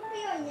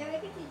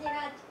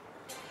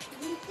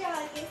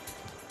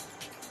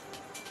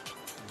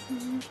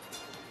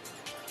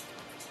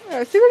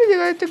 ऐसी बड़ी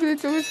जगह इतने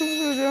ग्लिच हो गए तुम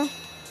सो जाओ।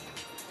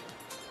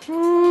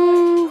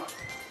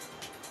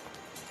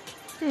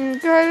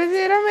 घर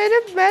तेरा मेरे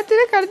मैं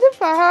तेरे घर से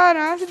बाहर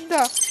हाँ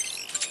सीधा।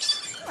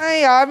 अरे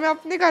यार मैं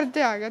अपने घर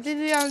से आ गया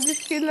तेरी यार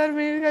स्किल और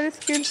मेरी घर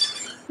स्किल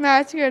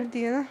मैच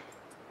करती है ना।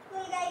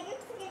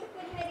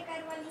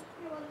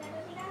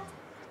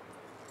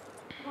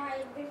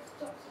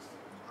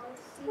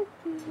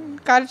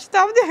 खर्च तो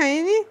अब है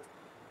ही नहीं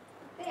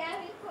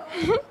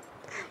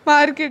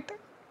मार्केट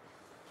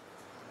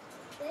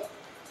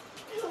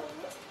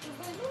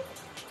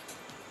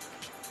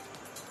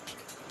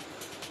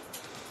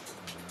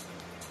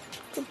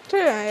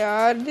कितने है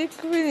यार दिख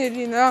भी नहीं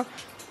रही ना।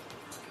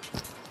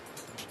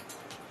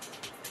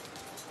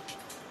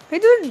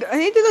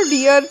 नहीं तो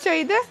डियर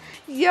चाहिए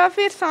या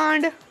फिर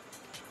सांड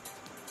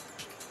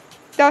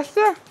दस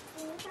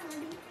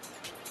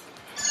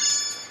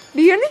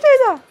डियर नहीं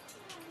चाहिए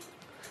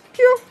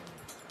क्यों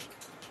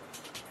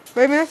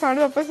भाई? मेरा सांड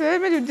वापस है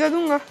मैं जुज्जा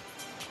दूंगा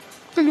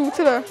तो लूट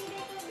रहा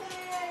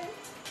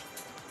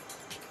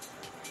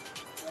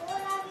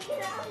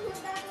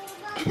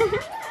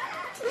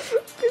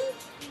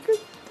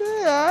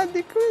यार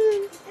देखो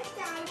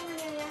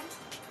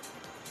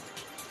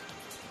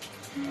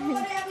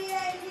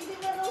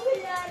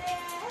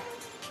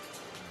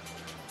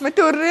मैं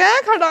तुर रहा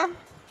है खड़ा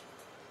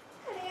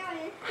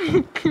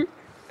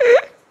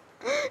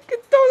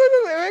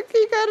कितना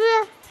की कर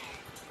रहा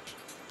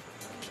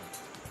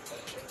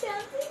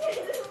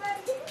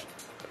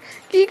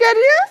की कर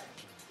रही है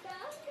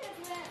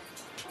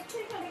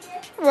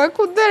वह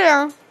खुद रहा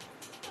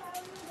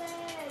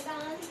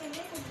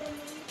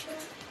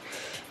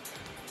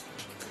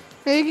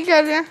ये की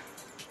कर रहे हैं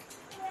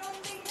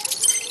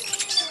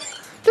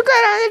तू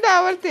कराने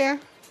टावर थे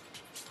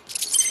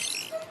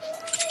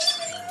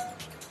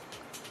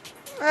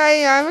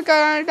यार मैं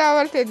कराने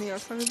टावर थे नहीं हो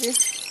सकती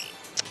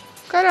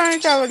घर आने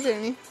टावर से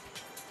नहीं,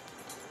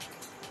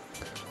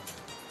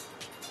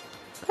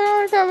 घर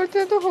आने टावर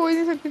से तो हो ही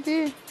नहीं सकती थी।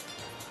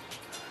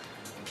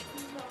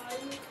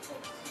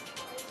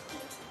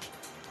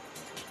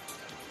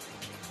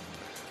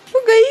 तू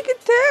गई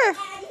किथे?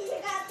 ऐसी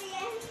लगाती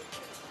है।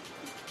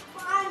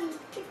 1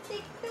 टिक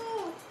टिक 2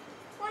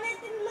 ਉਹਨੇ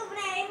ਤਿੰਨ ਲੋਕ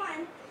ਬਣਾਏ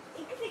 1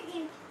 1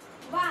 ਸੈਕਿੰਡ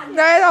 1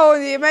 नहीं था हो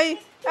नहीं भाई,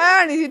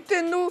 ऐ नहीं थी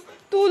तेनू,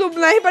 तू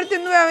लुबना ही पर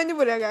तेनू एवं नहीं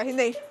बोला गया ही।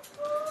 नहीं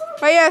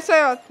भाई ऐसा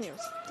बात नहीं हो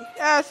सकती,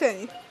 ऐसे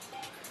नहीं।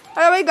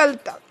 अरे भाई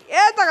गलत आ गई,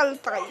 ये तो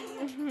गलत आ गई।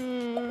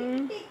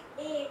 टिक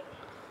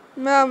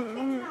 8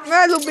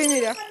 मैं लुब ही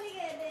नहीं रहा, कर ली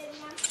गए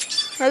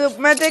देना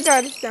मैं तो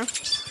कर रहा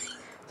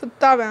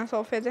सुता पिया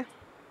सोफे से।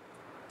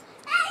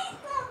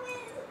 इसको मैं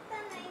सुता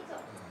नहीं सो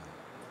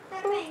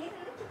तर महंगे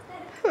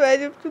से मैं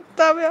जब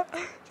सुता पिया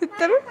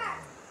चित्तर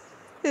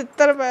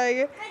चित्तर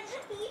पाएंगे मैं जो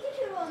टीच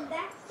शुरू होता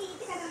है टीच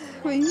खत्म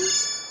होता भाई।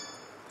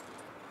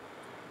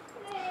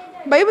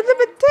 है भाई मतलब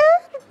इतने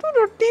तू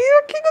रोटी नहीं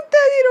रखी कुत्ते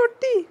की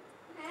रोटी,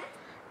 हैं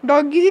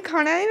डॉगी जी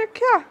खाना नहीं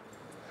रखा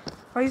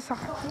भाई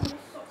साहब।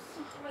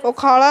 वो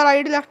खाला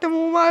राइट लेफ्ट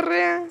मुंह मार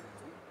रहे हैं।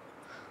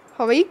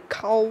 हाँ भाई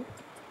खाओ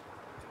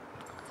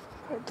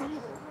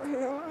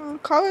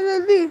खाओ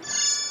जल्दी।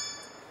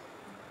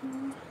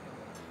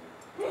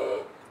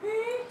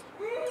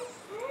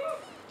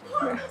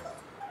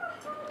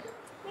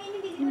 मैंने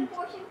विजिबल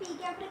पोर्शन पी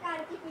के अपने कार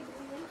की फिट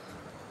दी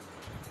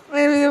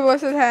है मेरे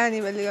बस है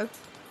नहीं पहली गल।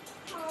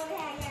 और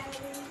है क्या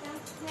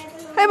मैं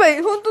तो है भाई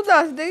हुन तू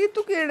दस दे कि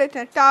तू केड़े च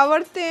टावर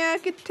ते है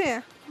किथे है?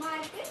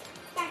 मार्केट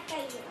टैक्टा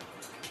ही है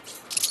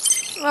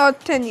मैं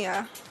उत्थे नहीं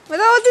आया,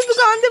 मतलब ओदी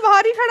दुकान दे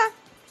बाहर ही खड़ा,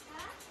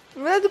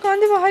 मैं दुकान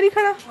दे बाहर ही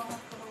खड़ा,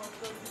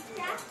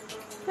 क्या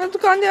मैं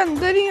दुकान दे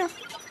अंदर ही हां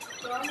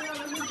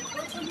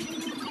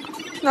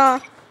ना,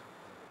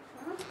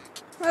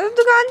 मैं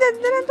दुकान दे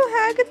अंदर है। तू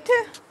है किथे?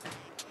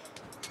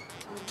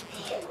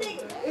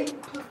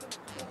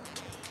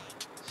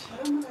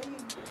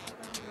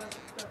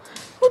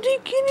 वो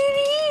दिखी नहीं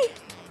रही।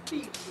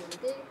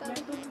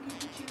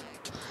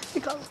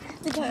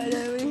 दिखाया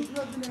जाए भाई,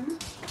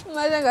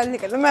 मैं तो गल नहीं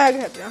करता, मैं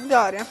कर रहा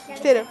जा रहा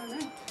तेरे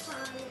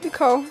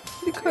दिखाओ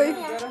दिखाई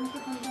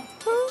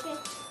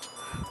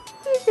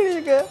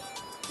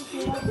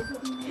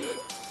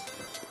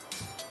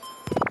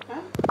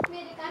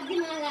मेरे कार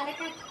दिमाग आ रहा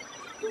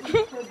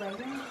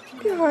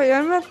क्या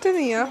यार मैं तो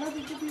नहीं आ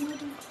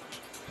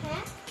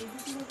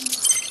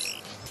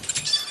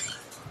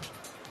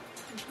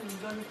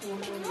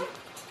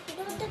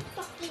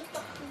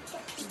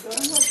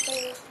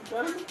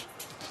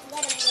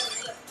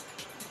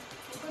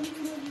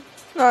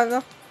है ना ना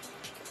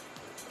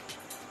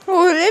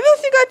ओले भी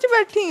उसी काच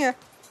बैठी है,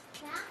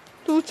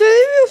 दूसरे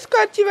भी उस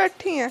काच ही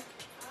बैठी है।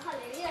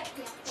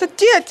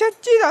 सच्ची अच्छा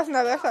सच्ची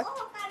दसना वैसा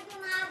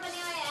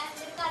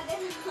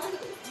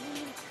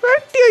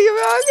बैठी हुई है,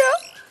 मैं आ गया।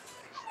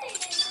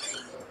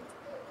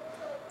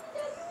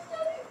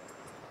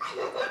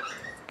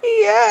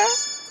 क्या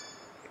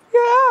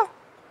क्या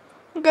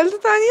गलत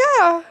तो नहीं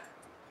आया?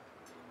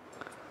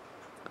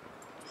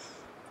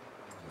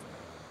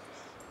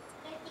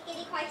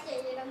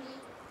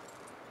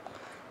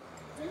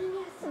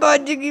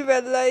 बज गई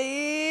पहला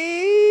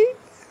ही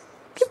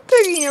कितने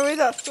गई है भाई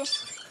दस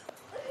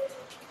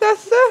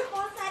दस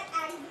बहुत सारे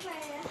एग्स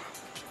पाए हैं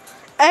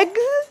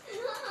एग्स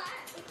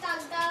एक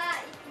कागदा वाला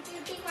एक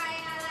ब्यूटी पाए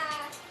वाला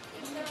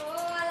एक वो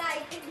वाला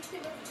एक दूसरे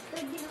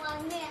दिमाग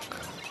में है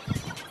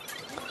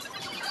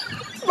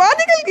बाहर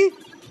निकल गई।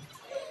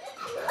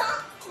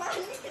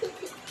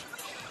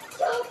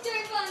 चौक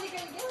चौक बाहर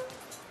निकल गया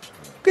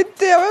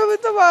कितने है मैं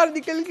तो बाहर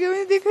निकल गई,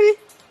 मुझे दिख रही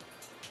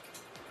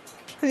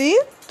नहीं।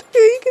 तू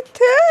गई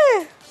कितने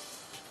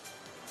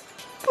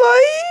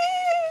भाई?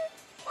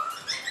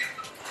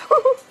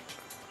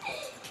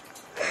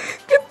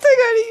 कितने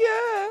गई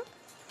है?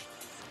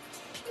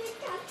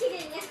 काची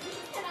गई है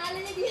नाले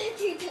ने दिया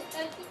चीज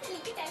चल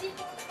के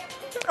टेलीफोन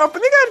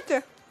अपने घर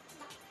च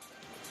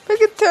फिर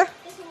कितने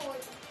कैसे बोल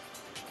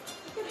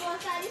तो बहुत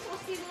सारी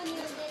सॉसेज बनी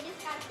होती है जिस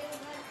काटते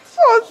ऊपर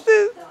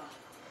सॉसेज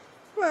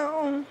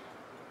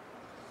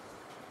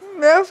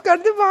मैं उस घर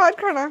के बाहर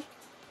खड़ा,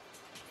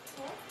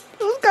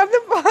 उस घर के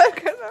बाहर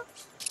खड़ा,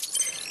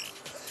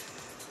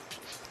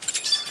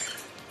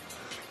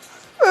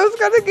 मैं उस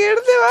घर के गेट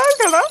से बाहर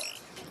खड़ा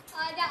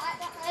आजा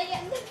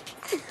अंदर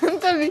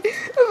अंदर नहीं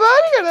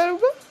बाहर ही खड़ा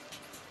रुका।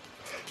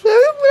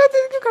 मैं पूरा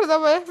दिन क्यों खड़ा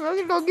मैं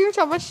उसकी डॉगी में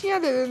शाबाशियां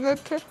दे देना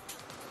थे।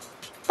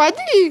 भाग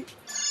गई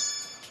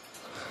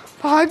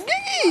भाग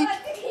गई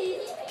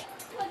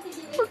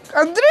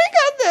अंदर ही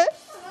कर दे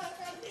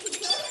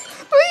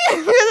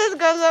गलत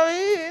कर रहा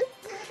भाई।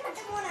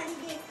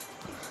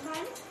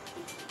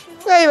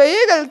 नहीं भाई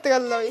ये गलत कर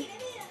रहा भाई।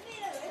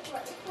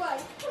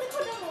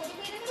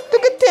 तू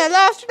कितने है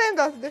लास्ट टाइम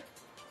दस दे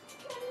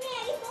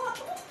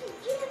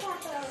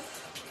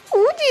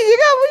वो चीज़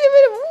का मुझे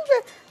मेरे मुंह पे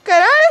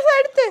करा है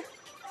साइड पे।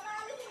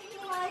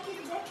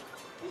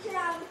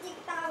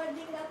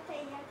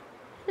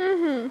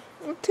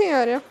 ਉੱਥੇ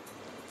ਆ ਰਿਹਾ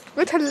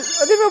ਉਹ ਥੱਲੇ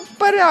ਉਹਦੇ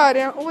ਉੱਪਰ ਆ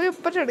ਰਿਹਾ, ਉਹ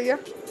ऊपर चढ़ गया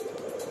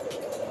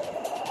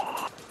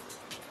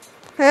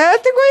है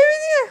तो कोई भी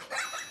नहीं है।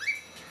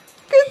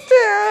 कितने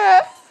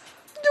है?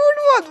 झूठ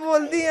बहुत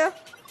बोलती है।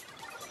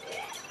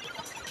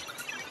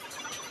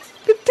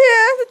 कितने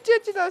है सच्ची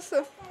अच्छी दस?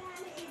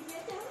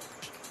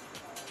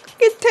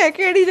 कितने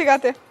केड़ी जगह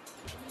ते?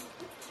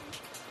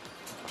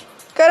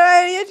 करा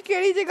एरिया च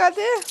केड़ी जगह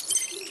ते?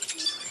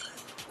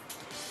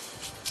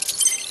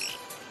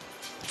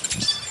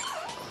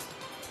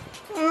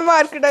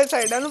 मार्केट आई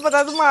साइड है,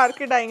 पता तो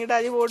मार्केट आएंगे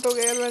ताजी वोट हो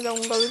गया, मैं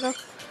जाऊंगा भी तो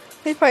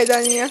कोई फायदा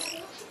नहीं है।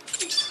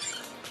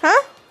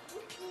 हाँ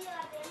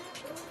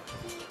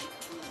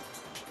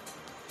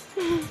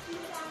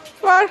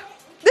मार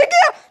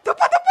देखिए,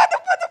 धब्बा धब्बा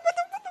धब्बा धब्बा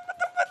धब्बा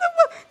धब्बा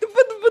धब्बा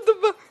धब्बा धब्बा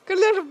धब्बा कर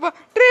लिया धब्बा।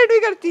 ट्रेड भी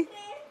करती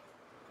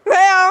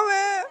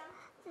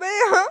मैं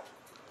यहाँ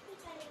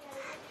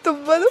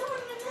धब्बा दो।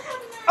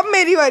 अब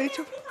मेरी बारी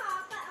छो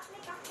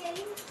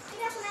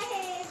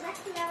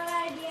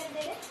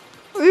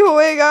अभी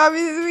होएगा,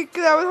 अभी 1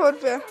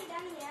 रुपया।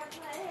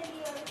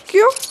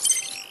 क्यों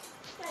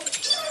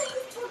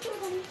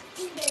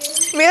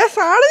मेरा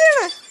साड़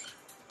देना है?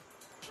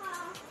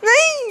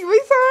 नहीं वही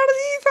साड़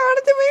नहीं, साड़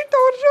तो मेरी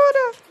टॉर्च हो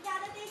रहा।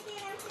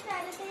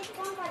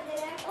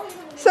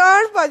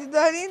 साड़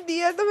भजदा नहीं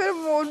दिया तो फिर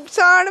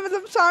साड़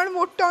मतलब साड़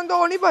मोटा होंदा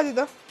वो नहीं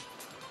भजदा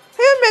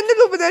है। मैंने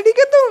लुभना ठीक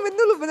है, तो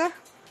मैंने लुभना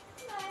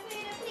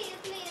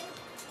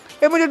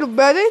ये मुझे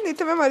डुबा दे, नहीं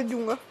तो मैं मर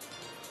जाऊंगा।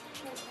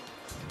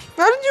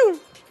 मर जाऊं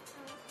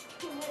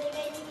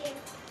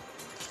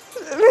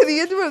मेरी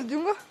ये मर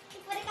जाऊंगा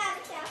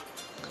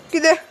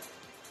किधर?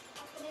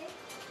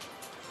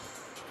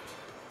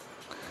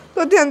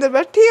 तो अंदर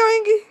बैठी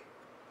होएंगी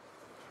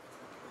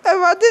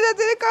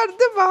तेरे घर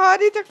से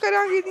बाहर ही चक्कर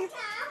आगी नहीं।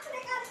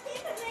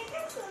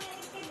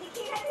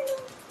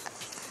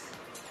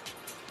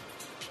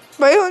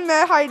 भाई हूँ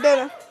मैं हाइडर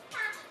है।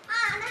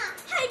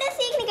 हाइडर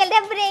सीख निकल रहा,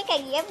 ब्रेक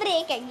हैगी,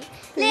 ब्रेक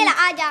हैगी। ले ला,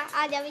 आजा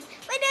आजा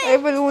ए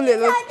बलून ले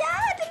लो। आजा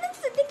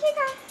तन्नू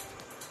दिखेगा,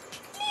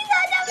 प्लीज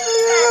आजा।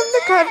 हमने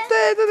घर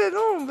पे है तो दे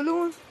दो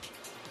बलून।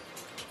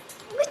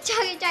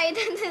 गुच्छा के चाहिए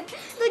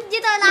दूजे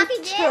तो ला के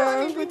जे,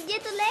 दूजे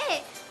तो ले,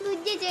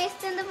 दूजे जेस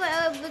तो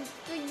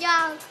दूजा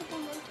खत्म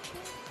हो चुका।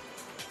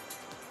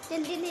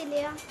 जल्दी ले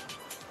लिया,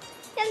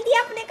 जल्दी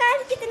अपने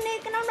घर कितने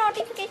इतना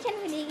नोटिफिकेशन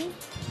मिलेगी।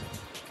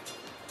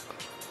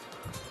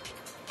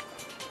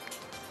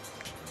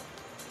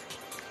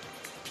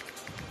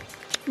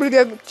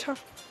 बढ़िया अच्छा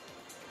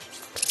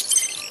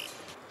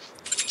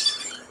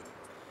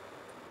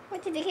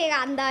मुझे दिखेगा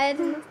अंधा है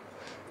तुम।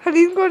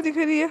 हरीन को दिख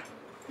रही है,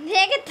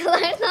 देख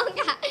तोड़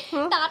दूंगा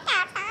टा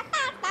टा टा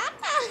टा टा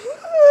टा।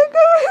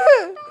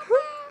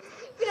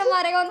 फिर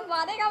हमारे कौन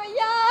मारेगा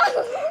भैया?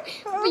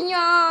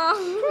 भैया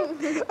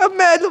अब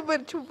मैं तो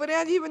पर छुप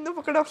रहा जी, मैंने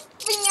पकड़ा।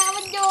 भैया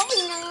बच्चों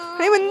भैया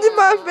नहीं मंदी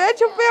बात मैं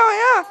छुपे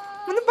होया,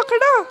 मैंने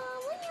पकड़ा।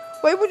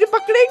 भाई मुझे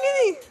पकड़ेगी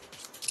नहीं,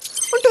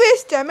 वो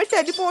ट्विस्ट है। मैं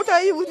टेलीपोर्ट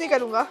आई यूज नहीं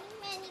करूंगा।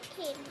 मैं नहीं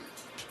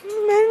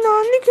खेलना, मैं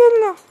नाम नहीं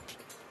खेलना।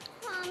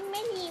 हाँ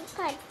मैं नहीं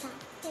करता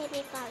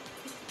तेरे पास।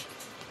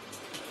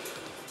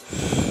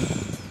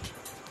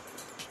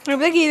 मैं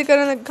पता की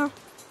करने लगा,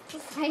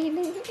 सुसाइड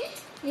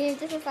ये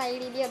तो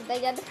सुसाइड ही होता है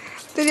जब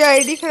तेरी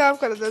आईडी खराब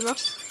कर देना।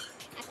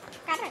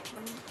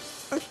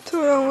 अच्छा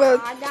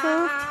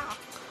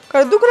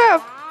कर दूं खराब?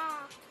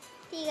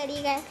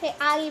 ठीक है फिर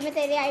आ गई मैं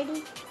तेरी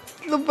आईडी।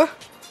 लुब्बा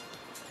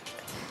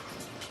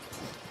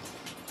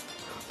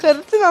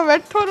करते ना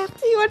बैठो,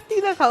 रोटी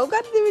वोटी ना खाओ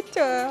कर दे बिच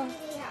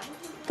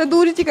तो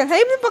दूरी चिकन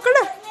है मैं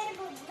पकड़ा।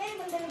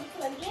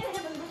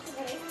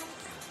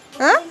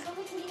 हाँ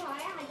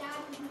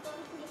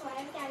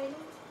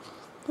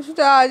कुछ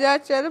तो आ जा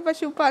चल।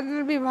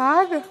 पशुपालन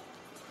विभाग,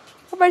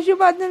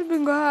 पशुपालन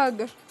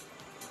विभाग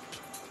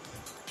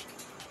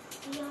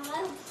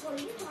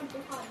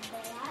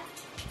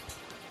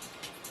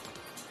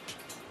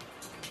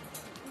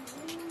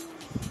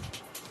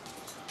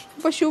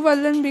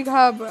पशुपालन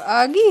विभाग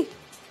आ गई,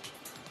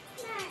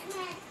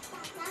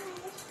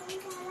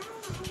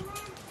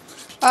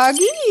 आ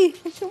गई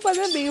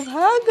पशुपालन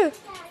विभाग।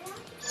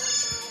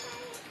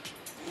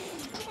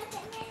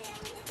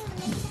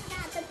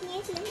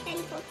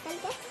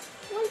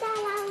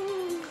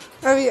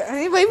 अभी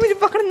नहीं भाई मुझे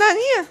पकड़ना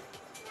नहीं है,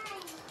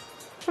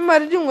 मैं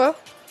मर जाऊंगा।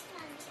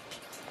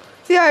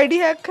 ये आईडी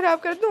हैक खराब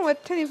कर दूं,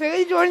 अच्छा नहीं फेंगा,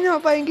 जोड़ नहीं हो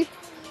पाएंगी।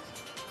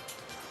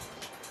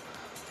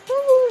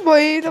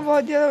 भाई तो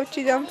बहुत ज़्यादा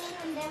ऊंची जंप।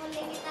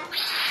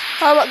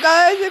 हाँ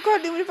गाइस देखो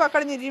हड्डी मुझे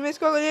पकड़ नहीं रही, मैं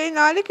इसको ये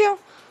ना लेके आओ।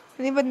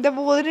 नहीं बंदे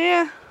बोल रहे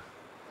हैं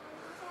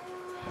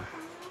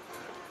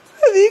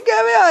अभी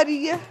क्या में आ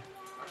रही है,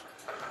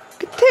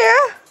 कितने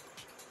है,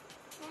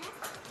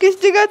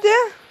 किस जगह पे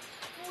है?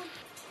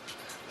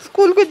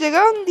 स्कूल को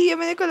जगह होती है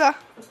मैंने कहा।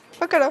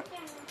 पकड़ो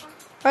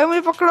भाई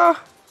मुझे पकड़ो।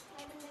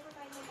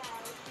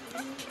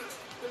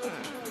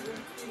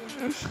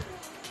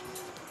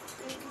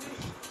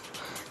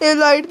 ये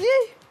लाइट नहीं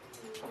आई,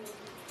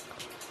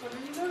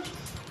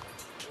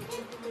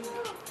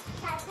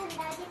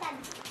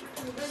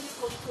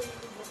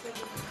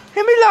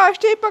 मेरी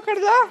लास्ट ही पकड़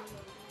ला।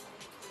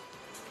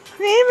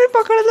 नहीं मैं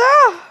पकड़ ला।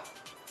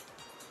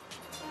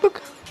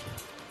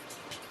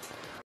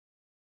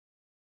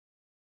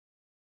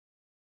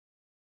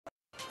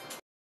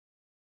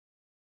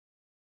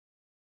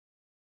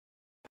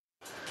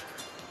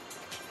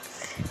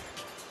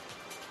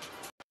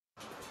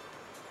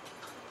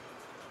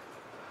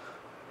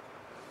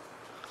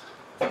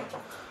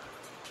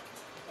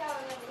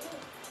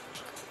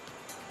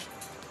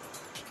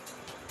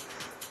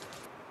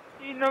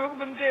 नमक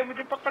बंदे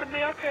मुझे पकड़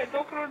लिया, कह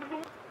 2 करोड़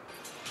दूं।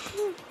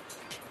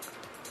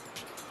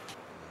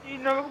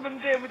 नमक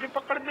बंदे मुझे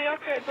पकड़ लिया,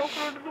 कह 2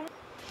 करोड़ दूं।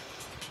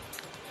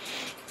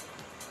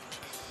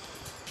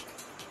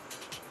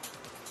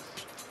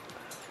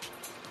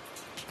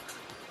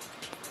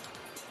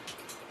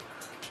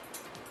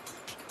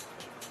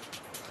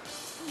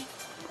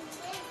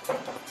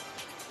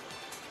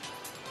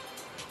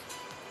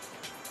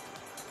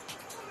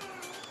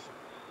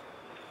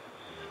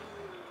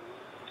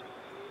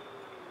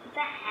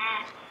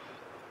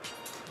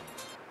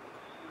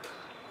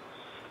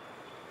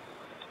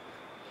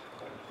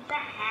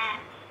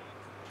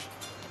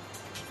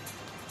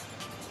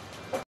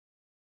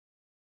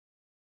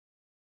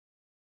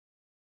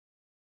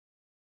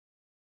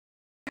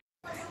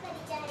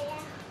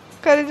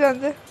 कर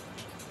जाते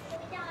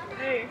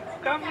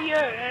come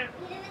here and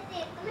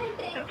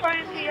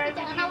finally I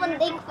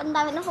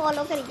बंदा मैंने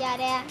फॉलो करी जा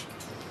रहा है,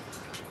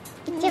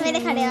 पीछे मेरे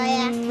खड़े हुए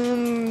हैं।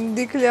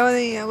 दिख लिया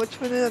नहीं है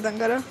कुछ, मैंने ज्यादा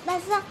करा।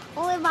 बस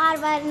वो बार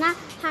बार ना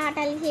हार्ट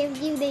वाली शेप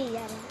जीव दे ही जा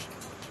रहा है।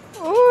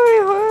 ओए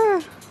होए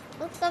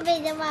उसको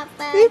भेजो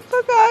वापस।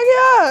 दीपक आ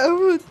गया,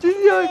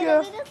 चिड़ी आ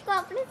गया। मैंने उसको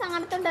अपने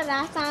सांड तो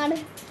डरा, सांड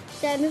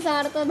चैन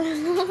सांड तो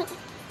डरा।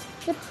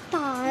 कुत्ता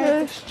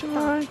है, Just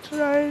want to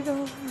ride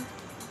on.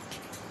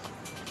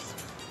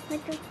 मैं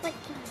तो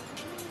पता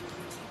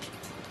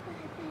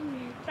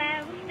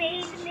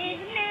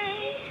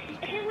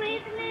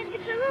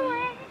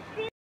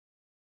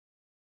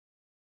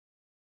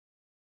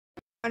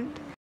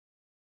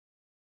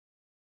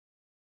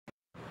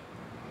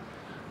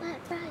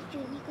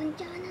यूनिकॉर्न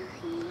जाना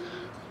है।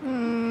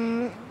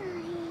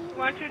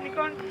 Want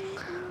unicorn?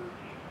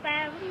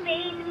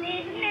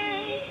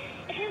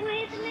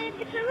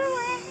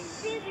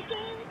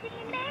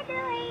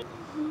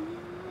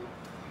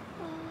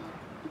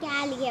 क्या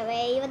लिखे हुए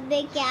हैं ये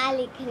बंदे, क्या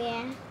लिख रहे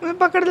हैं? मैं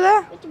पकड़ लिया।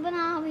 कुछ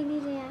बना भी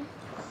नहीं रहे हैं।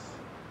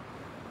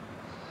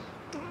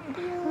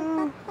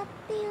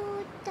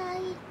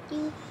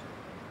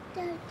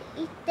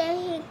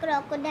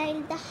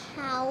 Crocodile the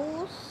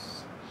house.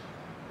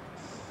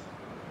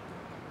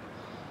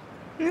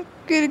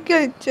 गिर के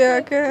नीचे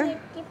आके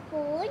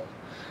फूल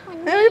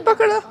अरे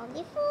पकड़ो,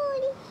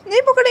 फूल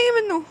नहीं पकड़ेंगे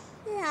मैनू।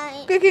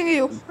 नहीं kicking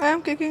you, I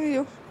am kicking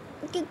you.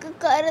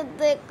 कर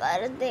दे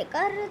कर दे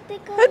कर दे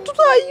अरे तू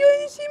तो आई हो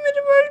इसी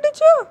मेरे वर्ल्ड च।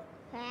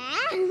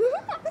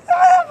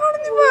 आया फड़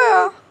नहीं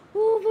पाया। ओ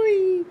भाई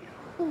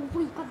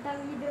कद्दा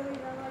वीडियो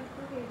मेरा वाल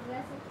को खेल रहा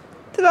है।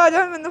 चल आ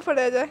जा, मैनू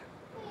फड़या जाए।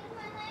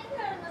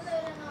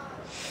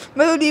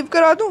 मैं तो लीव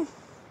करा दूं,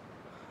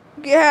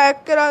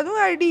 हैक करा दूं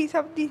आईडी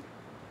सब दी।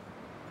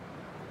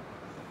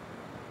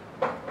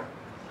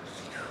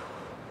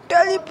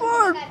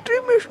 टेलीपोर्ट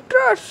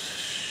मिस्ट्रेस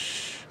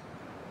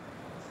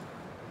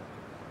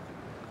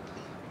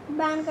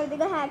बैन कर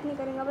देगा, हैक नहीं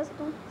करेगा बस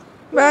तू।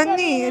 बैन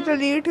नहीं,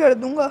 डिलीट कर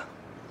दूंगा।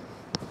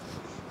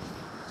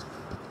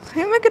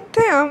 हे मैं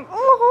कितने हम,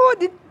 ओहो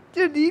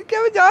डिलीट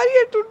क्या जा रही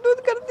है, टूट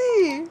कर दी।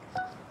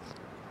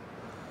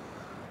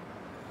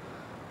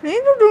 नहीं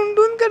तो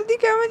ढूंढ कर दी,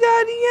 क्या में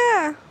जा रही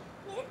है।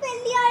 मेरे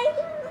पहली आ रही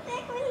थी, मुझे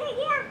एक मिल ले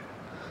गया।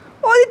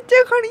 और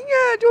इतने खड़ी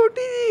है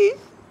छोटी सी।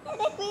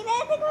 देख भी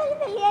रहे थे, मेरी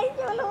पहली आ रही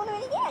थी, वो लोग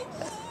मिल गया।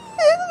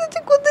 ये तो नीचे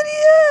कूद रही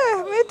है,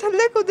 मेरे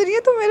थल्ले कूद रही है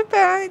तो मेरे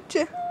पैर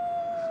नीचे।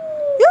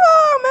 या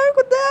मैं भी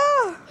कूदा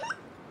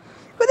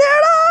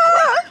कुदेड़ा।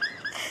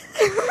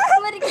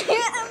 मर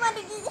गया मर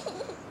गया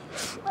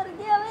मर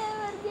गया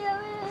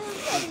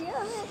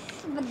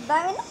बंदा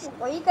में ना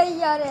कोई कही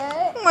जा रहा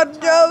है। मर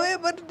जावे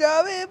मर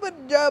जावे मर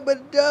जा मर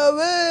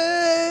जावे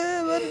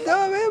मर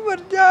जावे मर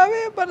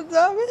जावे मर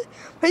जावे।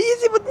 भाई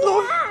इसी बदलो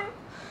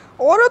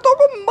औरतों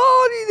को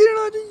मार ही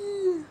देना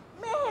चाहिए।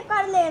 मैं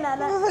कर लेना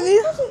ना अली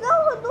तो सीधा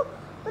हो तो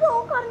रो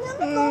करने में तो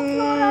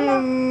फ्लोर वाला वो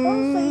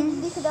सही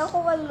दिख रहा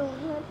को वालू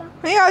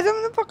नहीं आज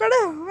हमने पकड़ा।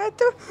 मैं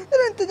तो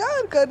तेरा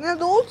इंतजार कर रहा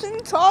 2-3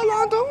 साल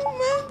आ तो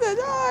मैं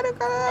इंतजार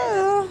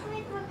कर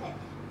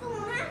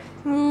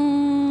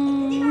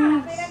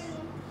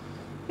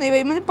नहीं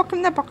भाई मुझे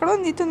पकड़ना, पकड़ो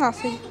नहीं तो ना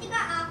सही।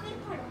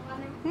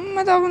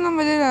 मैं तो अपना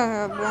मजे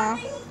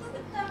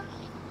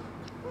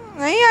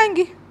नहीं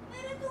आएंगी,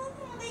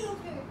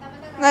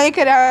 नहीं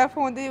कर रहा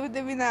फोन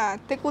दे बिना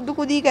ते कुद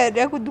कुदी कर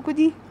रहा, कुद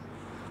कुदी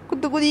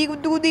कुद कुदी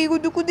कुद कुदी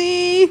कुद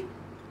कुदी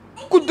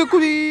कुद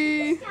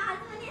कुदी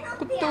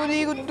कुद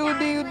कुदी कुद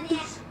कुदी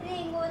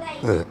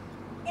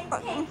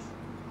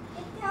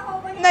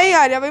नहीं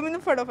आ रहा भाई, मैंने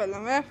फड़ो पहले,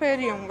 मैं फिर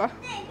ही आऊँगा।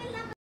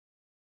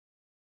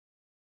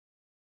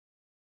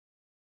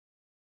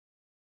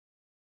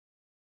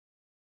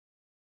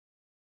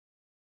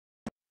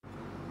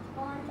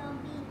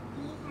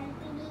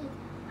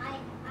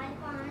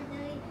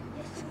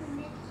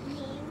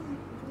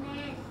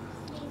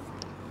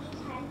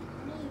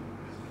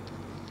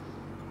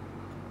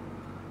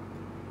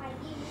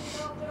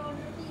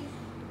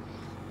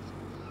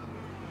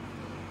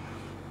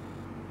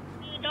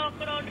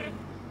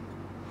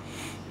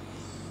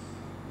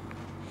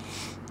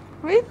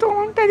 भाई तो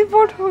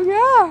टेलीपोर्ट हो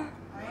गया,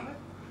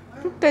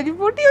 तू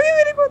टेलीपोर्ट ही हो गया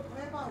मेरे को।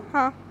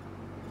 हाँ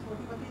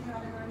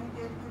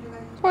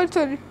sorry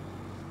sorry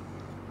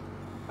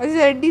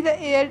JD the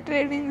air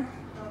trading.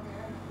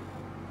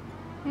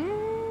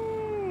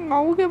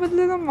 माऊ के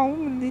बदले तो माऊ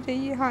मिलनी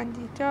चाहिए। हाँ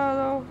जी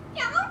चलो।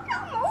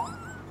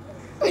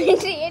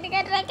 ट्रेड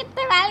कर रहा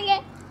कितने बाल गए?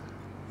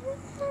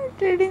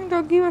 ट्रेडिंग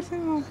डॉगी वैसे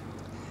माऊ।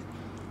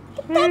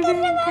 कितना कर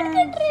रहा बाल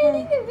का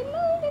ट्रेडिंग है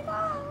बिल्लू देखा।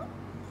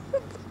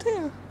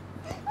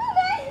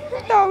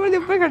 टावर के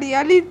ऊपर खड़ी है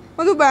अली।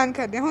 वो तो बैन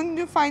कर दिया हम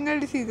जो फाइनल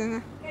डिसीजन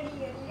है।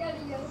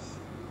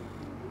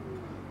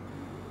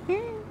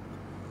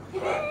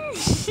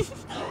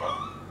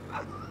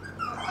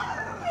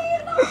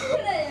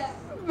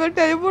 मैं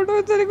टेलीपोर्ट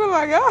में तेरे को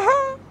आ गया।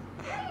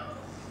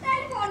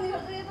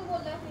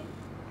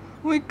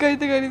 वो एक कहीं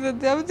तो कर ही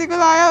सकते अब तेरे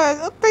को आया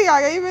है उत्ते ही आ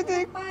गई मैं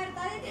तेरे।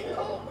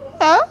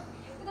 हाँ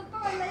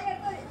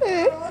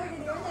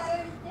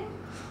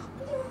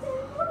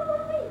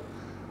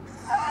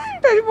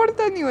टेलीपोर्ट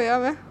तो नहीं होया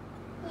मैं।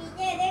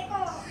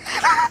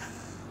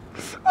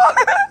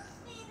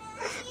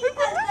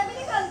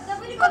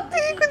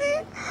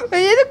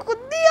 ये तो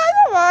कुत्ती आ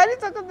ना मार ही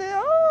सकते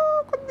हो।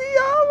 कुत्ती आ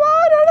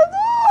मार अड़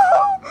दो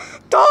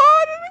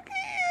तार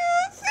रखी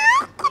ऐसे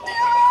कुत्ती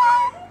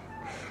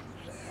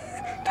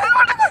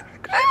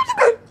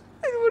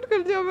टेलीपोर्ट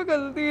कर दिया मैं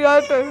गलती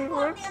यार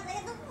टेलीपोर्ट।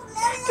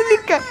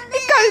 लिख कर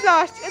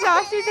लास्ट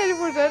लास्ट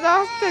टेलीपोर्ट है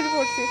लास्ट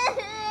टेलीपोर्ट से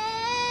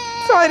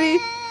सॉरी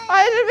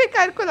आया मैं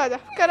कर को ला जा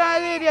करा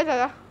एरिया जा।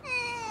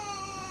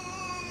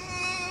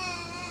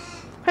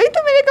 भाई तो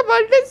मेरे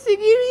कबाड़ पे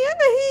सीगी हुई है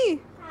नहीं।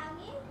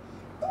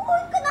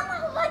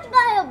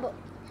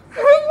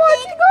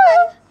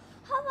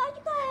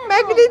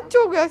 मैं ग्लिच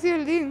हो गया सी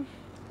हल्दी।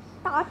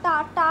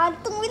 टा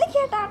तुम भी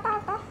लिखिए टा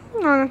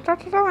ना टा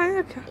मैंने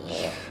लिखा।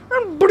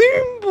 बड़ी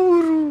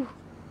बूरू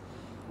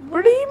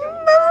बड़ी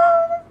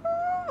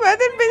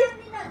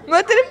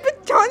मैं तेरे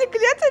पीछा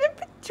निकलिया तेरे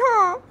पीछा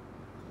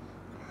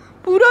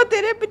पूरा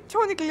तेरे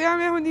पीछा निकलिया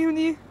मैं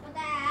हुनी।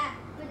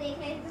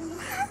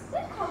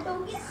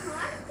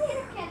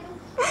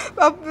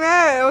 अब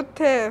मैं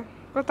उत्थे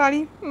पता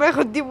नहीं मैं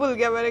खुद ही भूल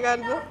गया मेरे घर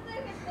तो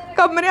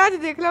कमरे आज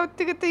देख ला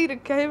उत्ते कितने ही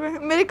रखे है मैं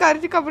मेरे घर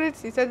च कमरे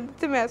सी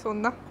ते मैं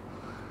सोना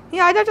ये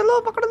आ जा चलो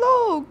पकड़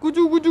लो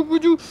गुजू गुजू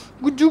गुजू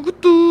गुजू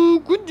गुत्तू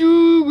गुजू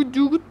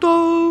गुजू गुत्ता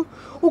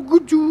ओ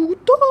गुजू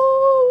गुत्ता।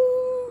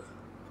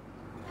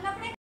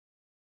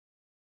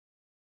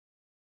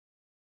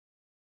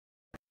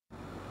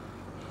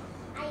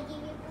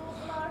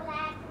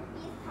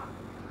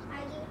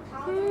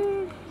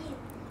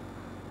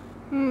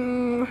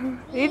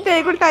 ये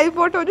तेरे को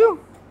टाइपोर्ट हो जू।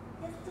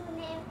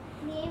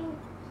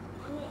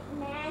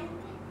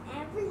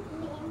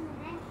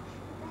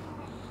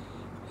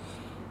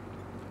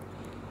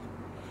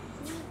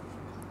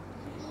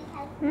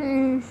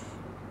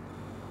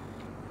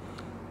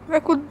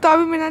 मैं कुत्ता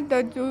भी मेरा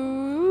दजू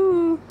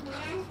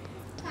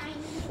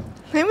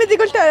नहीं मैं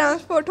देखो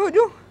ट्रांसपोर्ट हो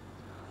जू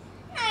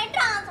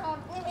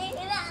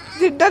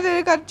जिद्दा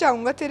तेरे घर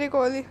चाहूंगा तेरे को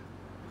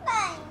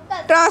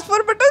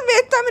ट्रांसपोर्ट बटन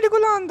बेचता मेरे को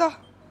लांदा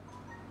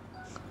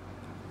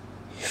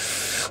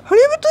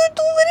अरे मैं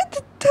तू मेरे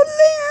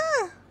थल्ले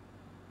है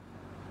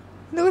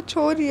देखो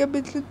छोड़ रही है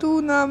बिजली तू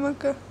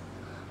नामक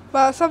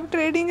बस सब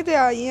ट्रेडिंग ते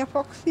आई है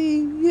फॉक्सी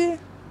ये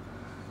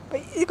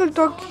भाई इसको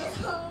डॉगी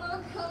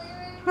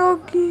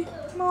डॉगी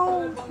नो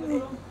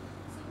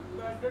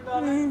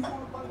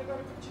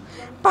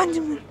 5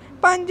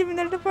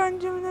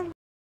 मिनट